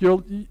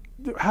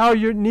 how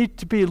you need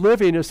to be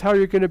living is how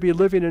you're going to be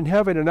living in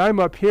heaven, and I'm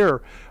up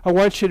here. I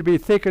want you to be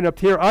thinking up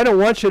here. I don't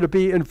want you to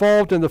be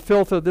involved in the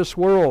filth of this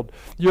world.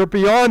 You're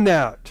beyond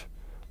that.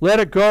 Let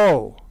it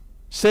go.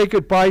 Say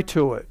goodbye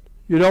to it.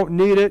 You don't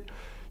need it.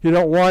 You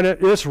don't want it.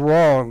 It's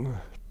wrong.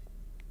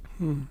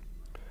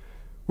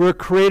 We're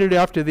created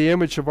after the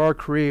image of our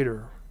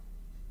Creator.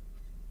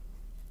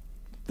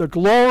 The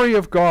glory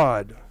of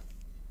God.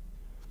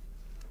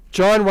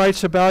 John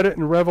writes about it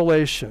in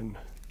Revelation.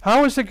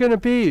 How is it going to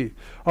be?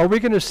 Are we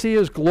going to see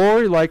his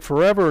glory like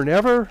forever and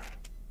ever?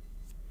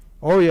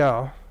 Oh,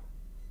 yeah.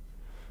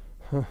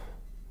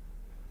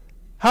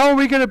 How are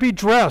we going to be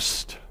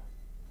dressed?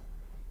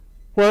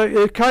 Well,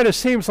 it kind of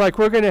seems like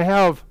we're going to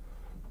have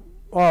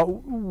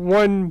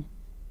one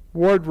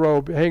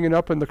wardrobe hanging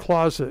up in the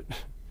closet.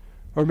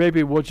 Or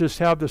maybe we'll just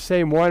have the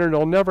same one and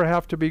it'll never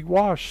have to be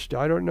washed.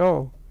 I don't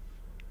know.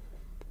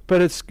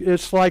 But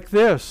it's like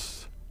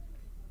this.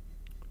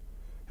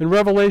 In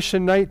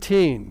Revelation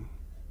 19,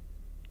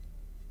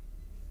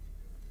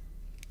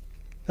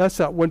 that's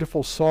that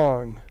wonderful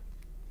song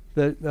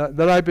that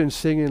I've been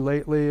singing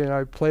lately, and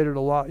I played it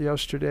a lot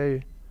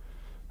yesterday,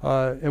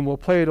 and we'll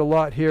play it a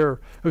lot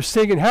here. I was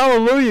singing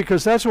hallelujah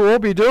because that's what we'll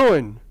be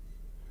doing.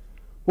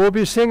 We'll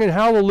be singing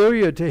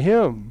hallelujah to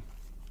him,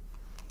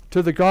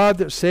 to the God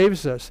that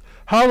saves us.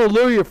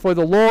 Hallelujah, for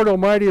the Lord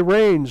Almighty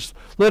reigns.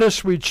 Let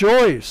us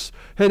rejoice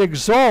and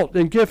exult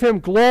and give him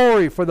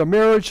glory, for the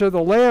marriage of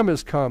the Lamb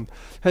is come,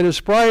 and his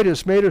bride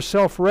has made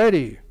herself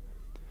ready.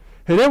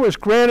 And it was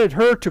granted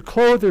her to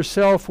clothe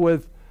herself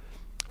with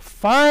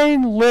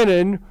fine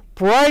linen,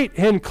 bright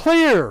and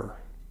clear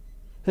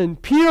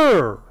and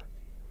pure.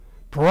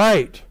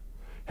 Bright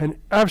and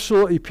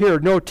absolutely pure.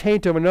 No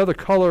taint of another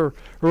color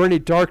or any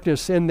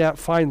darkness in that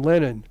fine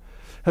linen.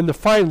 And the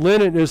fine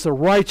linen is the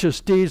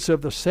righteous deeds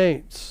of the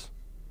saints.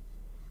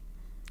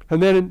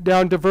 And then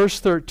down to verse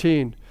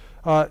 13,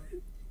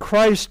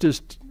 Christ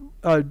is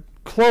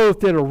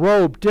clothed in a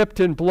robe dipped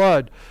in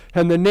blood,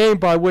 and the name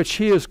by which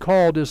he is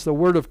called is the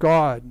Word of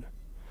God.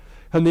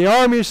 And the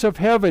armies of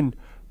heaven,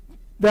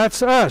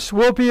 that's us,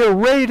 will be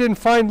arrayed in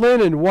fine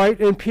linen, white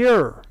and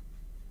pure.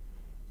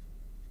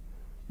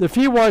 If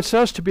he wants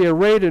us to be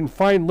arrayed in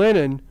fine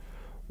linen,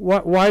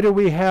 why do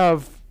we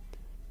have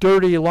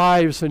dirty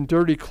lives and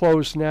dirty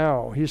clothes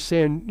now? He's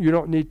saying you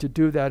don't need to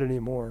do that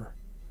anymore.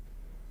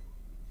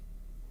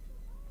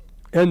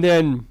 And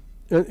then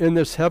in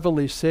this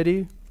heavenly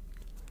city,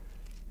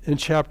 in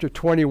chapter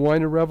 21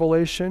 in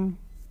Revelation,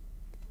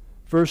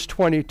 verse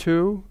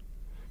 22,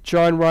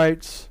 John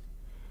writes,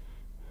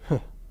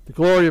 the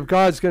glory of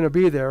God's going to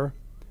be there.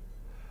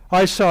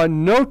 I saw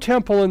no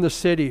temple in the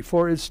city,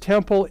 for its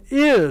temple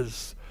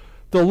is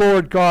the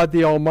Lord God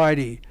the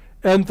Almighty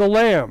and the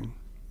Lamb.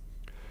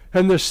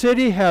 And the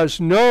city has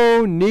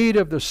no need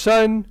of the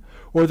sun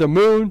or the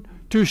moon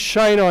to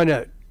shine on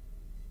it.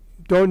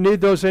 Don't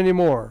need those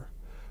anymore.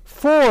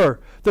 For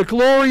the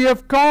glory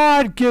of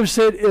God gives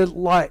it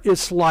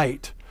its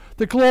light.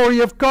 The glory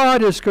of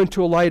God is going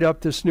to light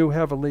up this new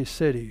heavenly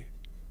city,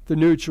 the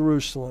New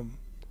Jerusalem.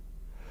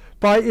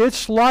 By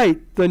its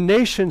light, the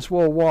nations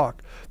will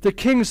walk. The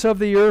kings of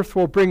the earth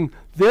will bring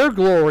their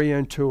glory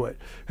into it.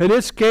 And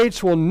its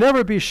gates will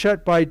never be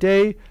shut by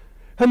day,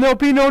 and there'll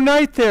be no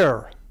night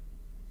there.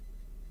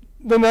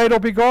 The night will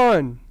be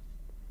gone.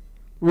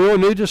 We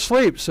won't need to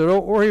sleep, so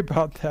don't worry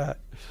about that.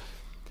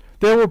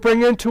 They will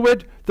bring into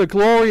it the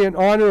glory and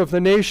honor of the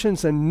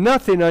nations, and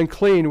nothing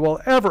unclean will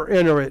ever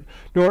enter it,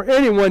 nor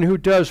anyone who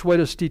does what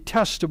is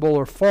detestable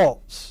or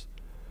false.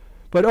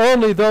 but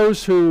only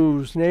those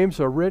whose names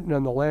are written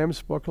in the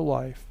Lamb's Book of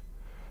Life,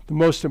 the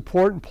most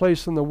important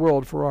place in the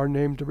world for our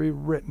name to be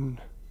written.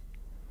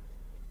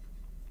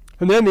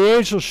 And then the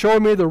angel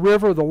showed me the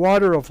river, the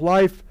water of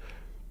life,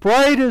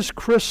 bright as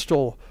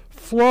crystal,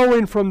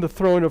 flowing from the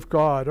throne of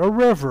God, a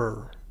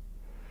river,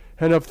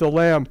 and of the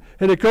Lamb.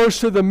 And it goes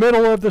to the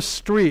middle of the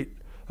street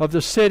of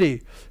the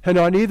city, and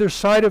on either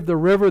side of the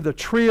river the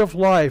tree of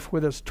life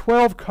with its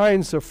 12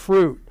 kinds of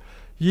fruit,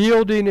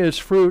 yielding its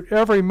fruit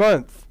every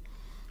month.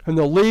 And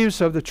the leaves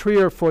of the tree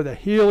are for the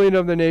healing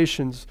of the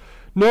nations.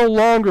 No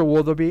longer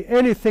will there be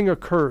anything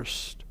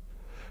accursed,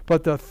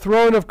 but the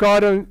throne of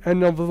God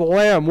and of the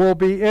Lamb will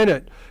be in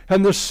it,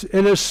 and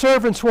his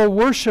servants will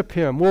worship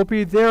him, will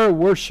be there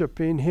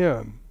worshiping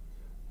him.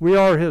 We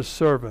are his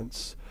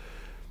servants.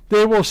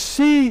 They will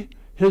see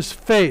his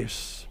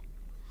face,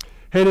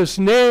 and his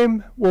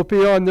name will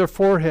be on their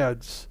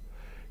foreheads,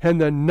 and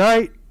the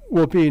night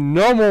will be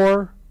no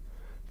more.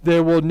 They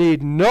will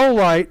need no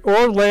light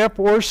or lamp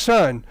or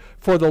sun,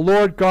 for the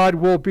Lord God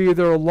will be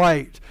their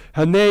light,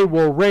 and they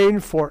will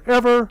reign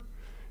forever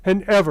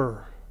and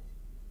ever.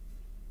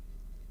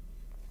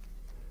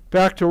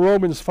 Back to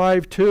Romans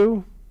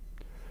 5:2.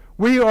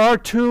 We are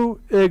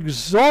to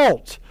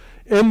exult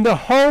in the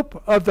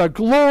hope of the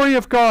glory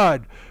of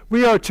God.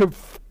 We are to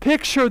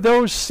picture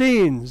those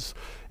scenes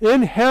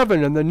in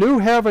heaven, and the new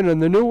heaven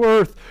and the new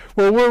earth,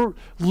 where we're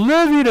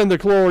living in the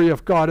glory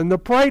of God and the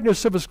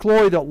brightness of his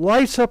glory that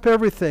lights up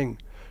everything.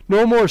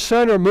 No more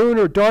sun or moon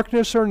or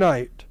darkness or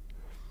night.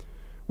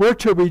 We're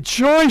to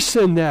rejoice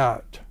in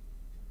that.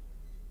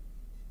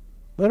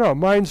 Let our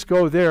minds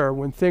go there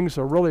when things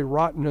are really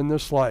rotten in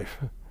this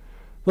life.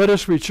 Let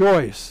us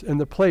rejoice in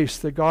the place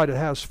that God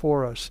has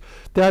for us.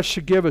 That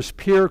should give us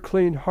pure,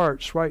 clean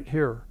hearts right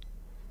here,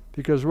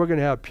 because we're going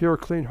to have pure,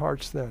 clean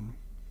hearts then.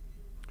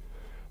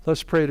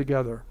 Let's pray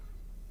together.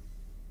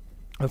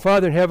 And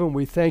Father in heaven,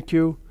 we thank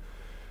you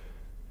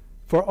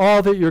for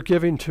all that you're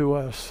giving to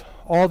us,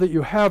 all that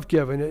you have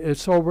given.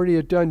 It's already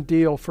a done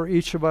deal for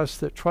each of us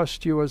that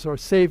trust you as our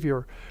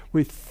Savior.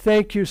 We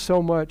thank you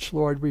so much,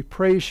 Lord. We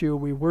praise you,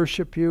 we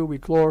worship you, we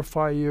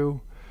glorify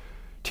you.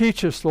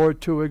 Teach us,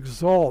 Lord, to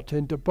exalt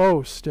and to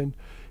boast and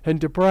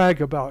to brag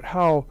about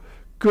how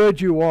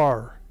good you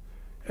are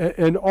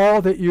and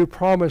all that you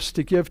promised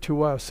to give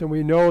to us. And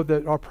we know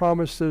that our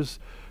promises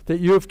that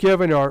you have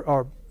given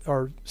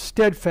are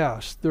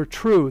steadfast. They're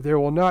true. They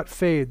will not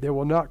fade. They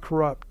will not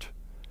corrupt.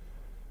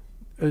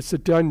 It's a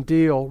done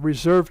deal,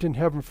 reserved in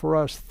heaven for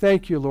us.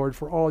 Thank you, Lord,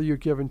 for all you've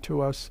given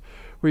to us.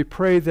 We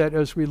pray that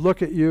as we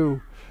look at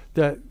you,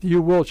 that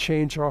you will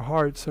change our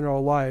hearts and our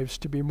lives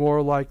to be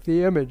more like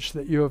the image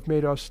that you have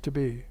made us to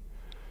be.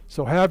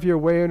 So have your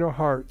way in our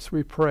hearts,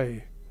 we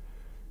pray.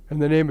 In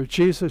the name of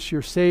Jesus,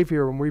 your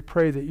Savior, and we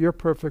pray that your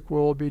perfect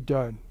will be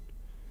done.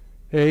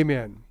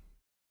 Amen.